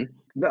to happen.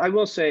 But I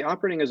will say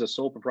operating as a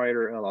sole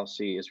proprietor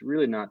LLC is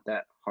really not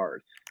that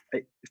hard.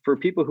 For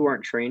people who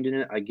aren't trained in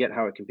it, I get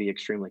how it can be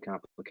extremely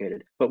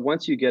complicated. But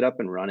once you get up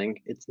and running,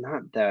 it's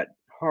not that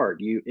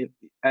hard.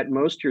 At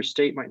most, your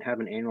state might have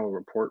an annual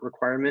report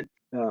requirement,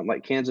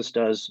 like Kansas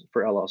does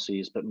for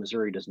LLCs, but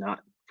Missouri does not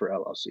for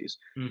LLCs.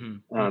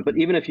 But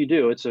even if you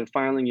do, it's a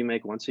filing you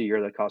make once a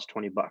year that costs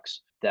 $20.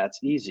 That's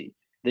easy.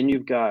 Then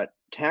you've got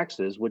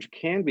taxes, which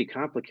can be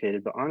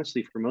complicated, but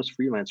honestly, for most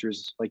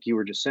freelancers, like you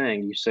were just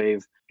saying, you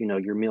save,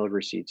 your meal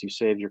receipts, you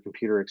save your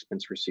computer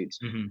expense receipts.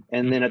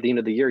 And then at the end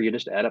of the year, you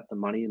just add up the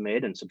money you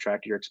made and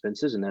subtract your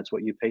expenses, and that's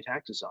what you pay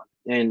taxes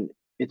on. And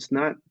it's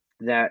not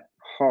that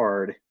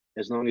hard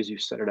as long as you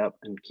set it up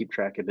and keep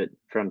track of it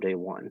from day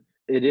one.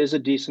 It is a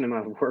decent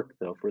amount of work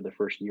though for the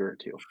first year or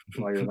two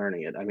while you're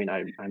learning it. I mean,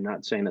 I'm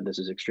not saying that this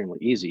is extremely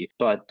easy,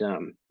 but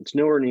it's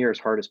nowhere near as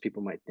hard as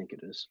people might think it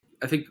is.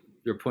 I think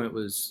your point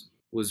was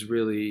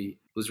really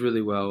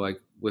well. Like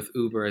with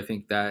Uber, I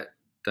think that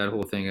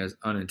whole thing has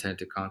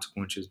unintended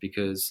consequences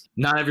because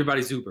not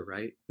everybody's Uber,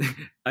 right?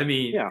 I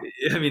mean, Yeah.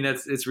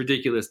 it's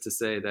ridiculous to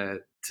say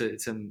that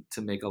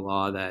to make a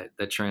law that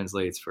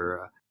translates for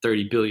a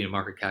 30 billion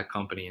market cap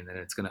company and then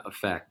it's going to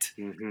affect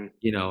Hmm.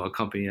 a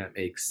company that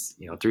makes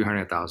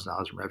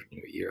 $300,000 in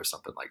revenue a year or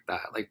something like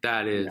that. Like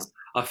that Yeah. is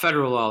a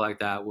federal law like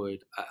that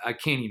would I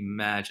can't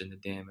imagine the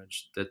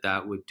damage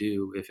that would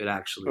do if it Oh,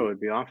 actually it'd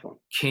be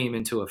awful. came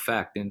into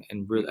effect and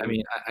really I Hmm.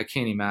 mean I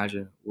can't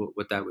imagine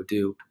what that would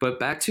do. But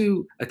back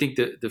to I think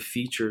the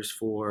features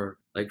for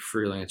like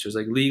freelancers,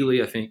 like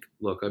legally I think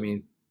look I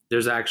mean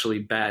there's actually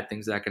bad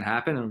things that can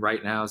happen and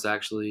right now it's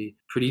actually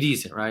pretty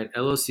decent, right?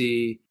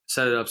 LLC,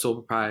 set it up, sole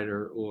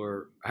proprietor,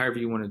 or however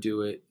you want to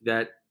do it,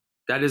 that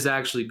is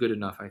actually good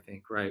enough, I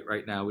think,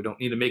 right now. We don't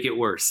need to make it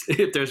worse.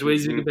 If there's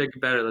ways we Hmm. can make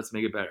it better, let's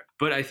make it better.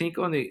 But I think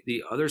on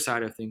the other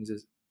side of things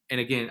is, and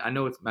again, I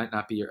know it might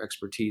not be your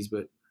expertise,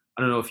 but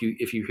I don't know if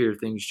you hear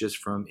things just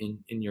from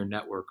in your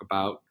network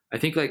about I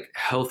think like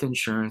health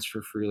insurance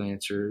for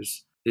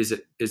freelancers is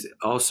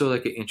also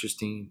like an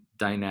interesting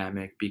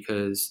dynamic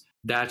because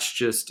that's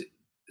just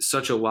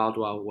such a wild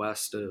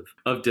west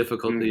of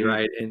difficulty, Hmm.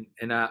 right?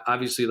 And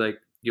obviously like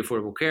the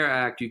Affordable Care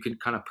Act, you can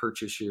kind of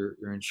purchase your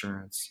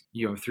insurance,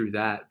 through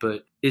that.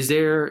 But is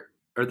there,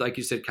 or like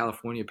you said,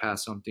 California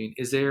passed something.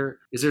 Is there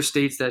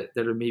states that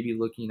are maybe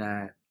looking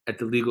at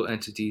the legal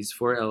entities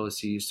for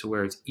LLCs to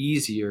where it's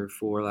easier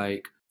for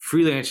like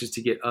freelancers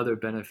to get other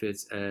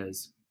benefits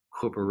as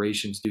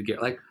corporations do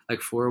get, like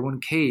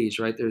 401ks,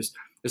 right? There's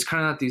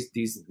kind of not these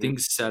Hmm.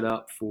 things set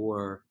up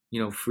for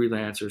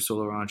freelancers,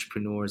 solo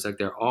entrepreneurs, like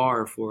there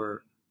are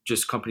for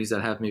just companies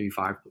that have maybe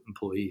 5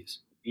 employees.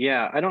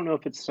 Yeah, I don't know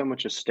if it's so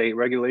much a state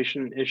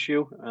regulation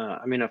issue.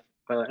 I mean, if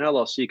an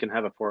LLC can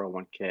have a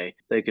 401k,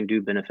 they can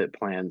do benefit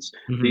plans.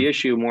 Hmm. The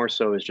issue more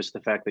so is just the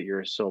fact that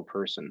you're a sole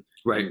person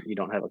Right. and you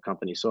don't have a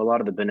company. So a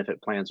lot of the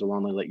benefit plans will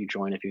only let you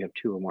join if you have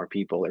two or more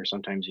people, or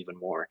sometimes even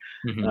more.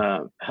 Hmm.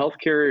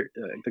 Healthcare,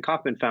 the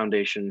Kauffman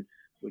Foundation,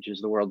 which is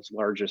the world's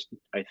largest,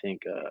 I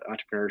think,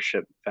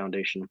 entrepreneurship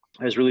foundation,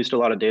 has released a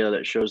lot of data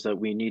that shows that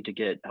we need to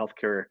get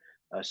healthcare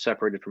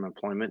separated from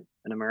employment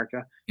in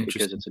America because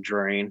Interesting. it's a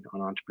drain on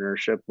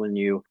entrepreneurship. When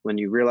you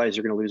realize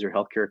you're going to lose your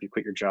healthcare if you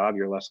quit your job,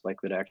 you're less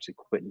likely to actually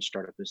quit and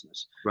start a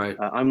business. Right.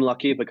 I'm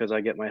lucky because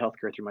I get my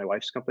healthcare through my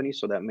wife's company,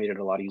 so that made it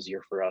a lot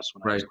easier for us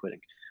when I was Right. quitting.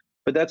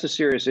 But that's a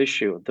serious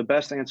issue. The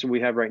best answer we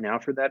have right now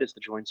for that is to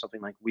join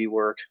something like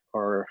WeWork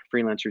or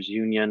Freelancers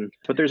Union.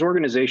 But there's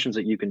organizations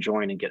that you can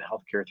join and get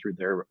healthcare through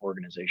their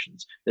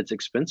organizations. It's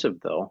expensive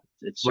though.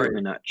 It's Right.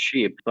 certainly not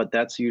cheap, but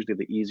that's usually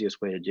the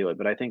easiest way to do it.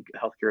 But I think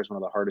healthcare is one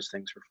of the hardest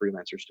things for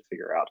freelancers to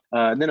figure out.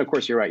 And then of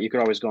course you're right. You could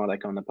always go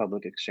like on the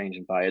public exchange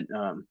and buy it.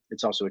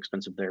 It's also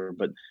expensive there,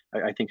 but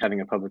I think having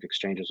a public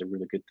exchange is a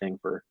really good thing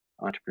for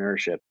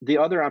entrepreneurship. The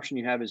other option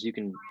you have is you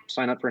can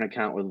sign up for an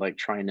account with like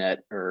TriNet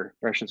or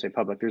I shouldn't say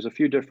public. There's a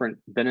few different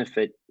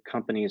benefit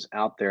companies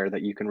out there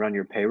that you can run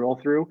your payroll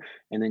through,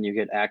 and then you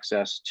get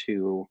access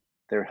to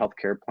their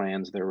healthcare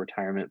plans, their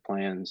retirement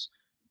plans,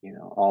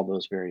 all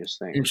those various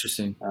things.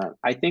 Interesting.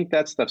 I think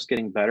that stuff's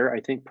getting better. I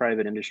think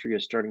private industry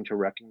is starting to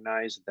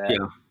recognize that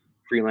Yeah.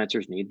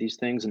 freelancers need these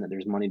things and that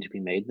there's money to be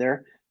made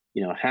there.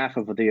 Half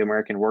of the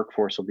American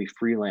workforce will be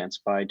freelance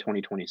by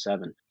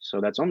 2027. So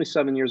that's only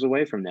 7 years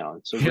away from now.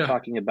 So we're Yeah.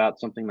 talking about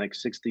something like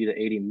 60 to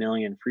 80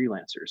 million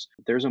freelancers.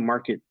 There's a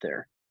market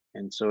there.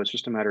 And so it's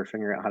just a matter of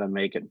figuring out how to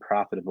make it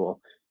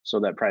profitable so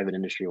that private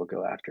industry will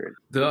go after it.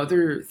 The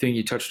other thing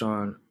you touched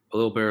on a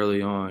little bit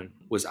early on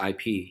was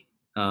IP,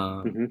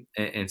 Hmm.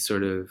 and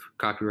sort of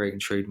copyright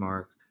and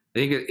trademark. I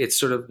think it's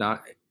sort of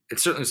not.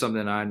 It's certainly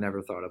something I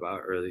never thought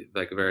about early,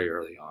 like very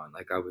early on.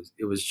 Like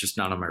it was just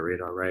not on my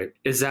radar. Right?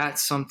 Is that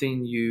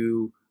something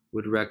you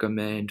would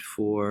recommend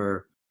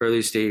for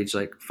early stage,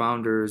 like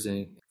founders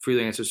and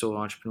freelancers, solo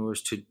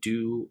entrepreneurs to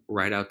do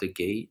right out the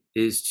gate?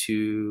 Is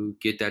to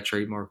get that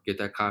trademark, get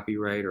that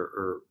copyright,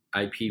 or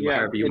IP, Yeah,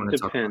 however you it want to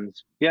talk about.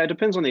 depends. Yeah, it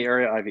depends on the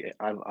area of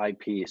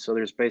IP. So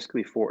there's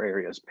basically four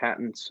areas: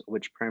 patents,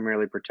 which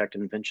primarily protect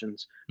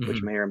inventions, which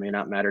Hmm. may or may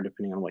not matter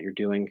depending on what you're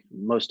doing.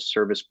 Most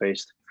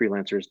service-based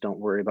freelancers don't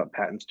worry about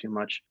patents too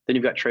much. Then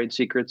you've got trade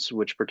secrets,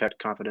 which protect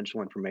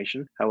confidential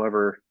information.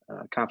 However,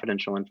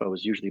 confidential info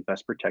is usually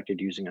best protected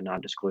using a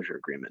non-disclosure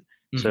agreement.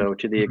 Hmm. So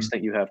to the Hmm.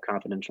 extent you have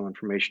confidential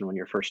information when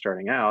you're first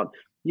starting out,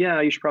 yeah,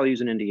 you should probably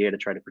use an NDA to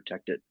try to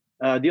protect it.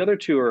 The other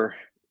two are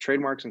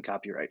trademarks and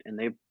copyright, and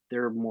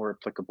they're more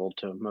applicable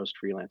to most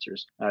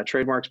freelancers.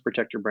 Trademarks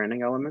protect your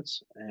branding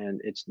elements, and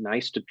it's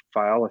nice to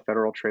file a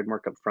federal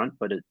trademark up front,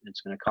 but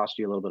it's going to cost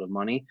you a little bit of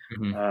money.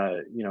 Hmm.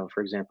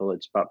 For example,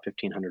 it's about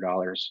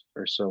 $1,500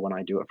 or so when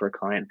I do it for a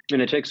client,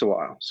 and it takes a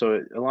while.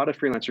 So a lot of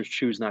freelancers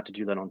choose not to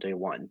do that on day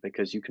one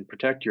because you can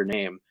protect your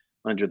name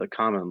under the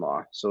common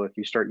law. So if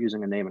you start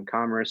using a name in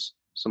commerce,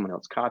 someone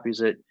else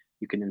copies it,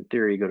 you can in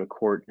theory go to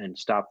court and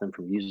stop them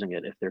from using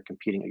it if they're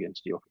competing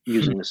against you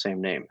using the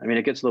same name. I mean,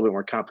 it gets a little bit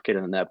more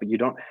complicated than that, but you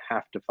don't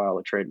have to file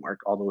a trademark,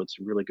 although it's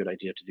a really good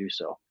idea to do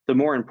so. The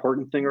more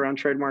important thing around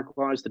trademark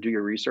law is to do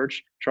your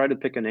research. Try to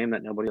pick a name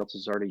that nobody else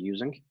is already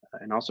using,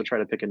 and also try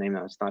to pick a name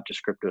that's not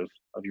descriptive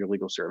of your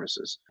legal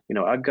services.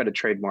 I've got a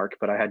trademark,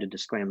 but I had to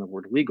disclaim the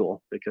word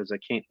legal because I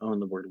can't own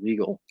the word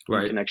legal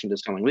in connection to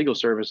selling legal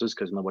services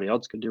because nobody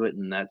else could do it,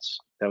 and that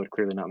would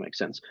clearly not make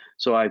sense.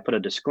 So I put a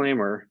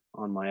disclaimer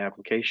on my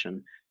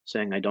application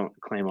saying I don't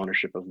claim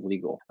ownership of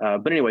legal.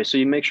 But anyway, so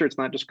you make sure it's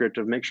not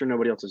descriptive, make sure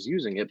nobody else is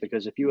using it,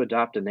 because if you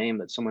adopt a name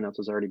that someone else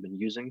has already been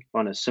using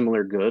on a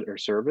similar good or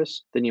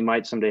service, then you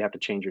might someday have to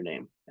change your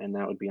name, and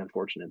that would be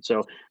unfortunate.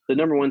 So the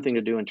number one thing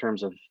to do in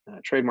terms of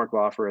trademark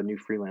law for a new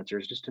freelancer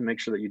is just to make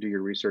sure that you do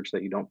your research,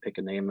 that you don't pick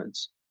a name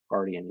that's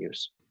already in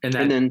use. And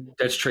then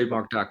that's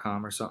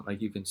trademark.com or something,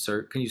 like you can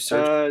search. Can you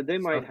search? They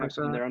might have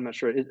something there. I'm not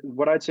sure.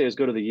 What I'd say is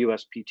go to the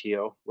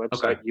USPTO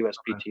website,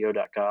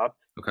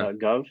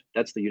 uspto.gov.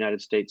 That's the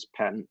United States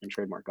Patent and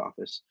Trademark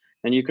Office.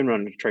 And you can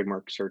run a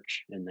trademark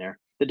search in there.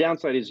 The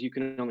downside is you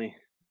can only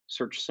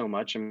search so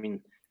much. I mean,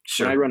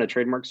 when I run a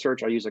trademark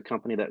search, I use a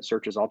company that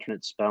searches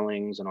alternate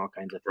spellings and all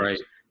kinds of things.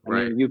 I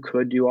mean, you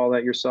could do all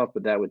that yourself,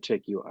 but that would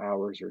take you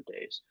hours or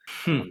days.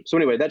 So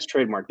anyway, that's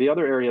trademark. The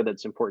other area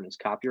that's important is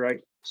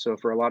copyright. So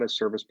for a lot of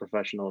service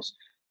professionals,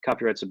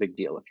 copyright's a big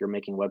deal. If you're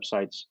making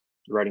websites,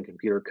 writing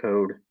computer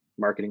code,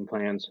 marketing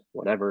plans,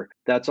 whatever,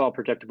 that's all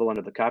protectable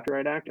under the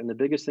Copyright Act. And the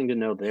biggest thing to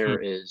know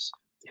there is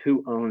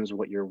who owns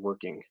what you're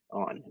working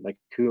on, like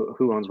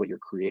who owns what you're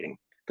creating.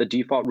 The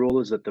default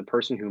rule is that the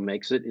person who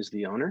makes it is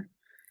the owner.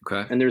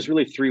 Okay. And there's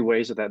really three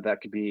ways that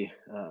could be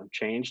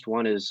changed.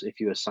 One is if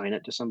you assign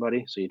it to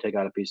somebody. So you take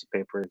out a piece of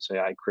paper and say,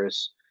 I,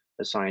 Chris,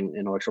 assign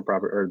intellectual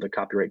property or the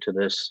copyright to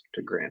this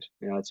to Grant.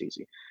 That's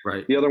easy.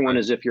 Right. The other one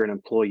is if you're an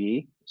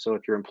employee. So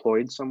if you're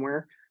employed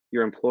somewhere,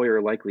 your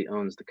employer likely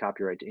owns the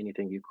copyright to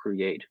anything you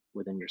create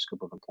within your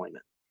scope of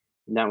employment.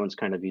 And that one's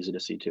kind of easy to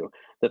see too.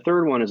 The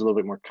third one is a little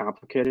bit more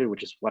complicated,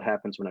 which is what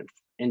happens when an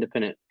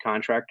independent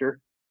contractor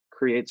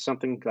creates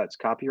something that's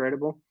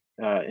copyrightable.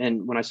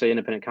 And when I say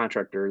independent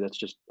contractor, that's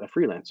just a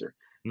freelancer.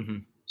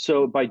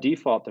 So by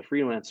default, the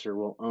freelancer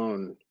will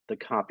own the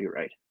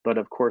copyright. But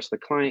of course, the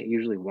client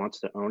usually wants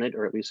to own it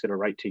or at least get a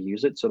right to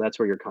use it. So that's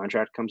where your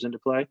contract comes into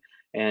play.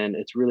 And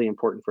it's really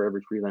important for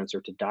every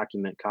freelancer to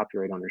document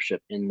copyright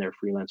ownership in their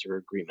freelancer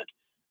agreement.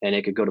 And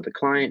it could go to the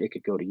client, it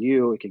could go to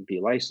you, it could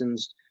be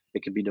licensed,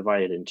 it could be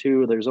divided in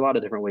two. There's a lot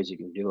of different ways you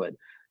can do it.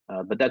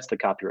 But that's the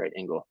copyright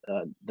angle.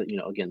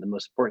 Again, the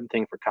most important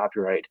thing for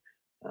copyright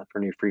for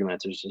new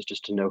freelancers is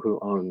just to know who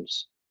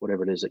owns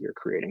whatever it is that you're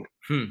creating.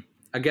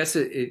 I guess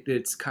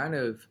it's kind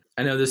of,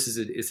 I know this is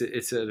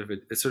it's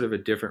sort of a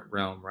different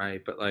realm,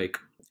 right? But like,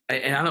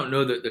 and I don't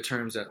know the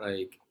terms at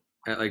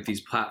like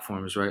these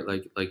platforms, right?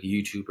 Like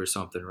YouTube or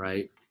something,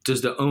 right?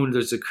 Does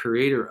the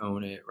creator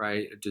own it,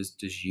 right? Does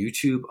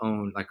YouTube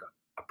own like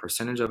a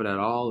percentage of it at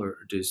all,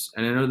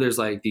 and I know there's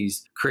like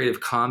these Creative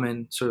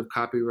Commons sort of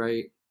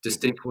copyright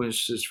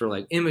distinguishes for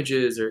like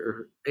images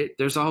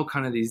there's all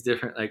kind of these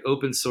different like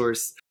open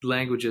source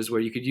languages where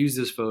you could use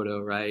this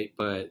photo, right?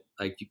 But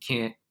like you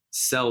can't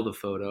sell the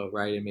photo,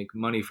 right, and make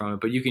money from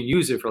it, but you can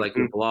use it for like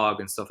your blog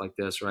and stuff like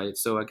this, right?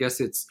 So I guess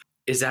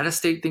is that a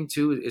state thing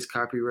too? Is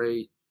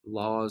copyright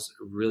laws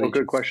really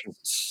good question.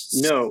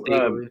 No,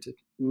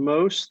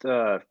 most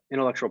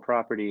intellectual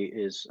property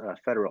is a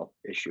federal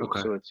issue,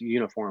 so it's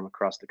uniform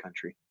across the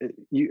country.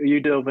 You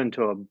dove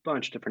into a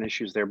bunch of different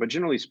issues there, but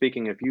generally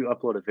speaking, if you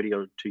upload a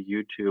video to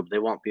YouTube, they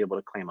won't be able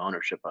to claim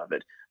ownership of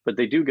it, but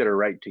they do get a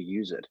right to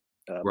use it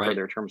per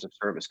their terms of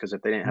service, because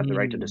if they didn't have the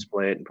right to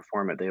display it and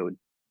perform it, they would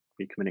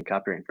be committing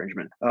copyright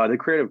infringement. The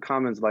Creative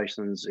Commons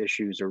license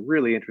issues are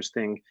really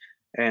interesting.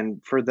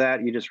 And for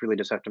that, you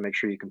just have to make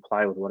sure you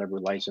comply with whatever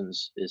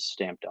license is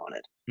stamped on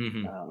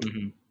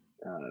it.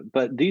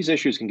 But these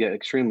issues can get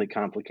extremely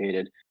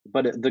complicated.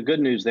 But the good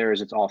news there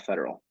is it's all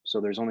federal. So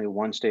there's only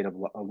one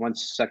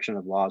section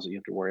of laws that you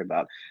have to worry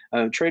about.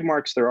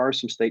 Trademarks, there are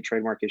some state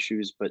trademark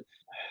issues, but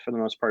for the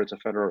most part, it's a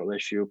federal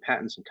issue.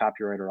 Patents and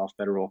copyright are all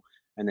federal.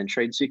 And then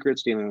trade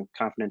secrets, dealing with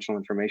confidential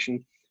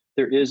information.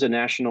 There is a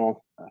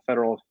national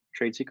federal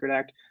Trade Secret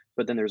Act,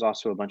 but then there's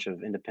also a bunch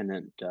of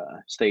independent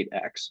state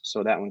acts.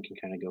 So that one can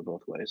kind of go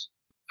both ways.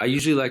 I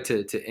usually like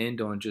to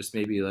end on just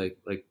maybe like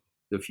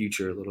the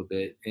future a little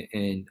bit.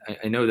 And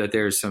I know that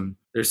there's some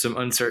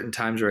uncertain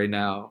times right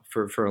now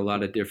for a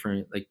lot of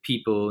different like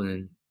people,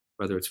 and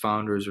whether it's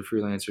founders or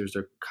freelancers,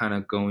 they're kind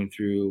of going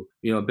through,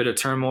 a bit of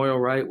turmoil,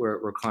 right? Where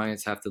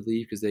clients have to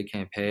leave because they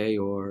can't pay,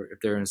 or if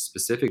they're in a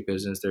specific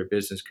business, their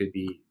business could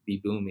be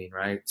booming,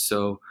 right?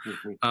 So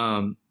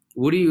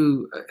what do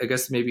you, I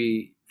guess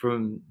maybe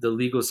from the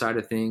legal side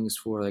of things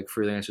for like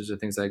freelancers or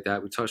things like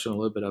that, we touched on a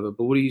little bit of it,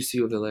 but what do you see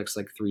over the next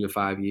like 3 to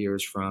 5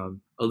 years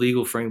from a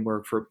legal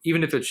framework for,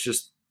 even if it's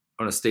just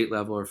on a state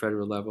level or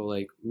federal level,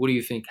 like what do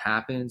you think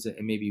happens,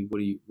 and maybe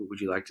what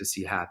would you like to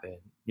see happen,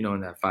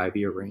 in that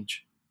 5-year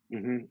range?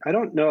 I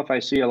don't know if I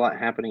see a lot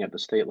happening at the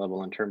state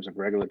level in terms of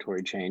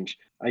regulatory change.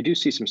 I do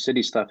see some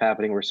city stuff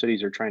happening where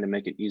cities are trying to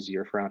make it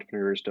easier for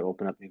entrepreneurs to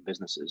open up new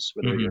businesses,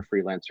 whether you're Hmm. a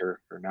freelancer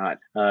or not.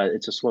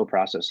 It's a slow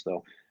process,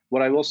 though.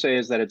 What I will say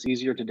is that it's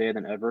easier today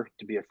than ever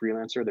to be a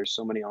freelancer. There's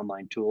so many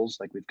online tools,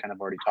 like we've kind of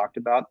already talked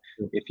about.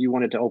 If you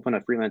wanted to open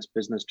a freelance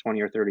business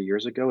 20 or 30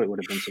 years ago, it would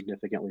have been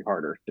significantly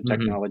harder. The Hmm.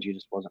 technology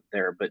just wasn't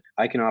there. But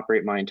I can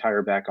operate my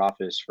entire back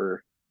office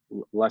for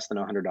less than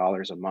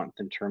 $100 a month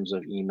in terms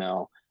of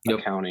email, Yep.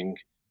 accounting,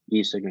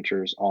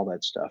 e-signatures, all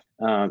that stuff.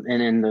 And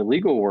in the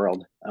legal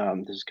world,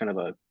 this is kind of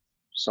a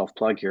self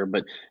plug here,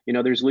 but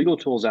there's legal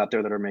tools out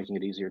there that are making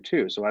it easier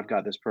too. So I've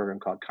got this program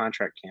called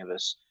Contract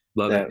Canvas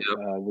Love it. that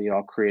Yep. we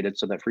all created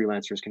so that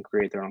freelancers can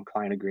create their own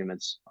client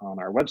agreements on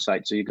our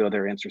website. So you go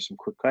there, answer some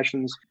quick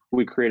questions.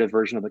 We create a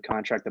version of the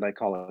contract that I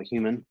call a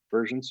human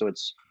version. So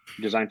it's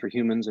designed for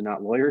humans and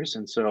not lawyers.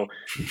 And so,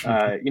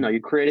 you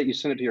create it, you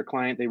send it to your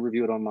client, they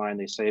review it online,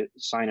 they say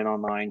sign it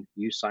online,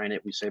 you sign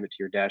it, we save it to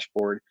your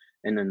dashboard,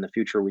 and then in the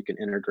future we can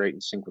integrate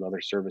and sync with other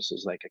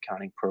services like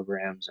accounting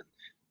programs and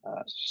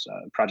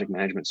project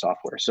management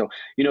software. So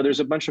there's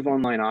a bunch of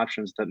online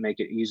options that make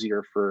it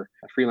easier for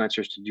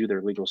freelancers to do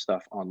their legal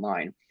stuff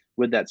online.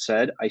 With that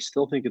said, I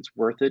still think it's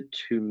worth it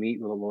to meet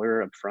with a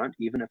lawyer up front,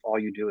 even if all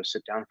you do is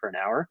sit down for an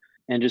hour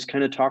and just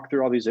kind of talk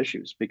through all these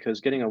issues,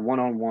 because getting a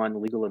one-on-one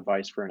legal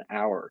advice for an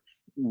hour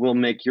will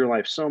make your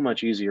life so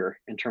much easier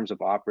in terms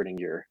of operating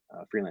your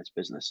freelance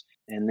business.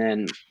 And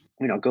then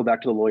go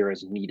back to the lawyer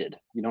as needed.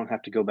 You don't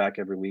have to go back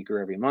every week or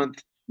every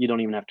month. You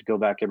don't even have to go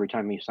back every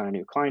time you sign a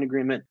new client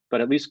agreement,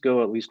 but at least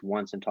go at least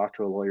once and talk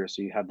to a lawyer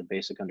so you have the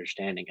basic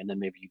understanding, and then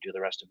maybe you do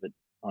the rest of it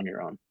on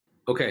your own.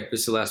 Okay,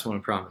 this is the last one, I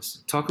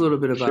promise. Talk a little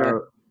bit Sure.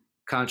 about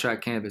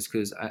Contract Canvas,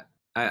 because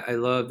I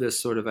love this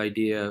sort of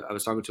idea. I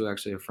was talking to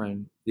actually a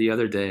friend the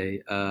other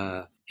day.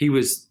 He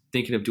was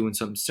thinking of doing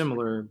something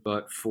similar,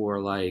 but for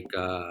like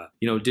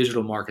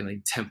digital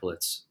marketing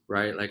templates,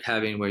 right? Like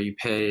having where you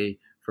pay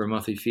for a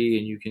monthly fee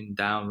and you can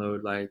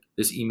download like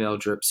this email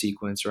drip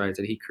sequence, right,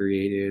 that he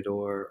created,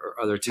 or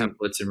other Mm.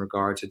 templates in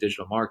regard to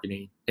digital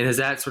marketing. And is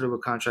that sort of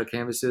what Contract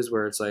Canvas is,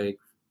 where it's like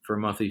for a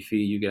monthly fee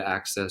you get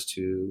access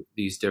to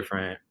these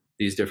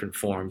different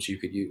forms you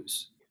could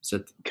use?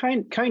 So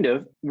Kind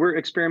of. We're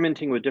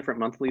experimenting with different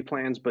monthly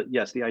plans, but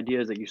yes, the idea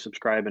is that you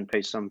subscribe and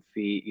pay some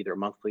fee either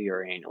monthly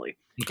or annually.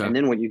 okay. And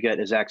then what you get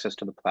is access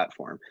to the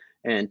platform.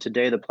 And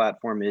today the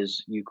platform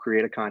is you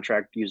create a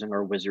contract using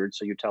our wizard.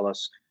 So you tell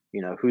us,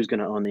 who's going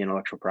to own the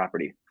intellectual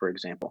property, for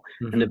example.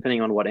 And Hmm.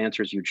 depending on what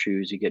answers you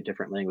choose, you get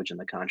different language in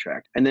the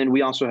contract. And then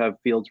we also have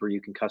fields where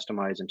you can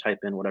customize and type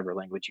in whatever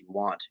language you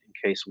want in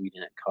case we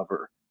didn't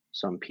cover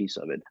some piece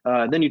of it.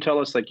 Then you tell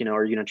us like,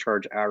 are you going to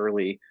charge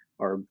hourly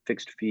or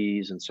fixed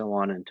fees and so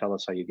on, and tell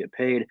us how you get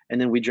paid. And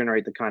then we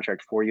generate the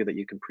contract for you that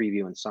you can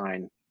preview and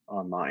sign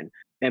online.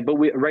 But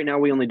we right now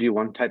we only do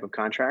one type of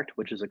contract,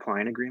 which is a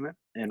client agreement,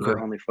 and we're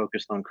Okay. only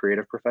focused on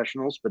creative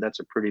professionals, but that's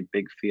a pretty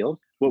big field.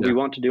 What we Yeah.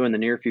 want to do in the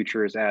near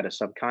future is add a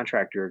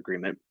subcontractor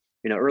agreement.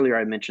 Earlier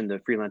I mentioned the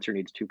freelancer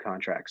needs two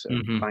contracts, a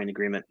Hmm. client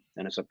agreement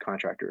and a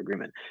subcontractor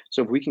agreement.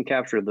 So if we can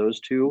capture those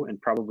two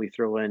and probably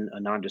throw in a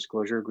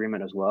non-disclosure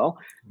agreement as well,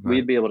 Right.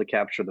 we'd be able to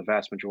capture the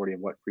vast majority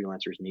of what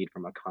freelancers need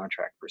from a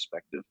contract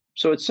perspective.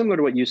 So it's similar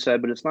to what you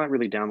said, but it's not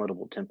really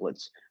downloadable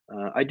templates.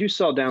 I do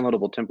sell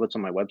downloadable templates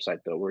on my website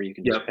though, where you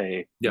can just Yep.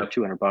 pay Yep.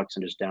 $200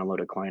 and just download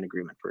a client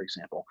agreement, for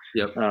example.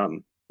 Yep.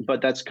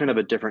 But that's kind of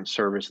a different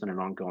service than an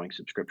ongoing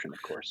subscription,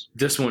 of course.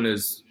 This one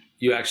is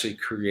you actually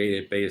create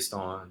it based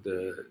on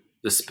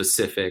the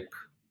specific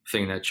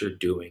thing that you're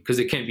doing, because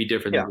it can't be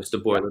different Yeah, than just a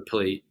yeah,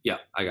 boilerplate. Yeah,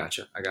 I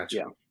gotcha. I gotcha.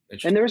 yeah. And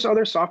Interesting. there's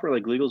other software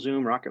like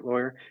LegalZoom, Rocket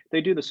Lawyer. They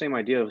do the same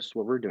idea as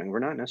what we're doing. We're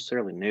not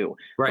necessarily new.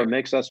 Right. What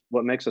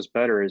makes us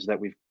better is that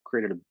we've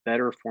created a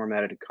better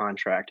formatted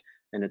contract,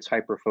 and it's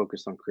hyper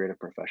focused on creative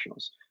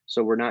professionals.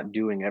 So we're not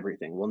doing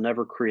everything. We'll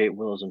never create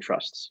wills and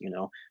trusts. We're,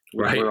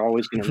 Right. we're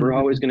always gonna we're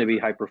always gonna be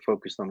hyper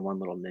focused on one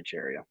little niche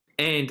area.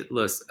 And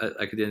listen,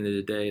 like at the end of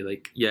the day,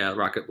 like yeah,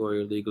 Rocket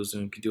Lawyer,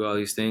 LegalZoom can do all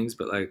these things,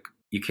 but like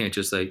you can't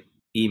just like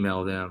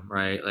email them,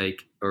 right?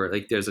 Like or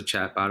like there's a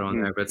chat bot on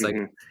there, but it's like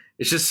Mm-hmm.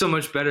 it's just so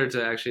much better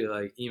to actually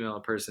like email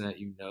a person that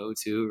you know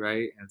too,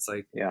 right? And it's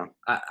like Yeah.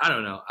 I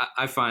don't know,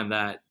 I find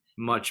that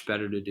much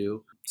better to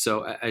do.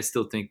 So I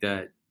still think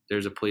that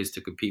there's a place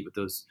to compete with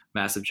those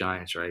massive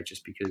giants, right?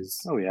 Just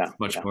because Oh yeah. it's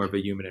much Yeah. more of a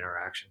human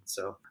interaction.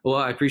 So, well,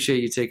 I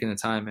appreciate you taking the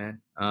time,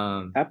 man.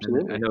 And I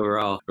Absolutely. know we're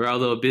all a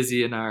little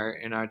busy in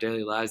our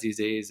daily lives these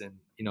days, and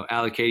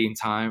allocating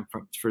time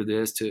for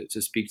this to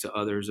speak to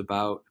others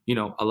about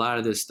a lot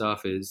of this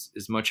stuff is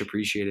much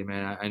appreciated,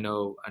 man. I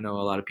know a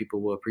lot of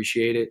people will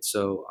appreciate it.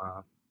 So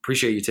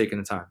appreciate you taking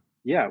the time.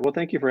 Yeah. Well,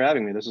 thank you for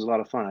having me. This is a lot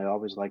of fun. I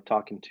always like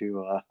talking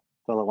to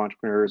fellow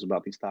entrepreneurs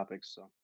about these topics. So.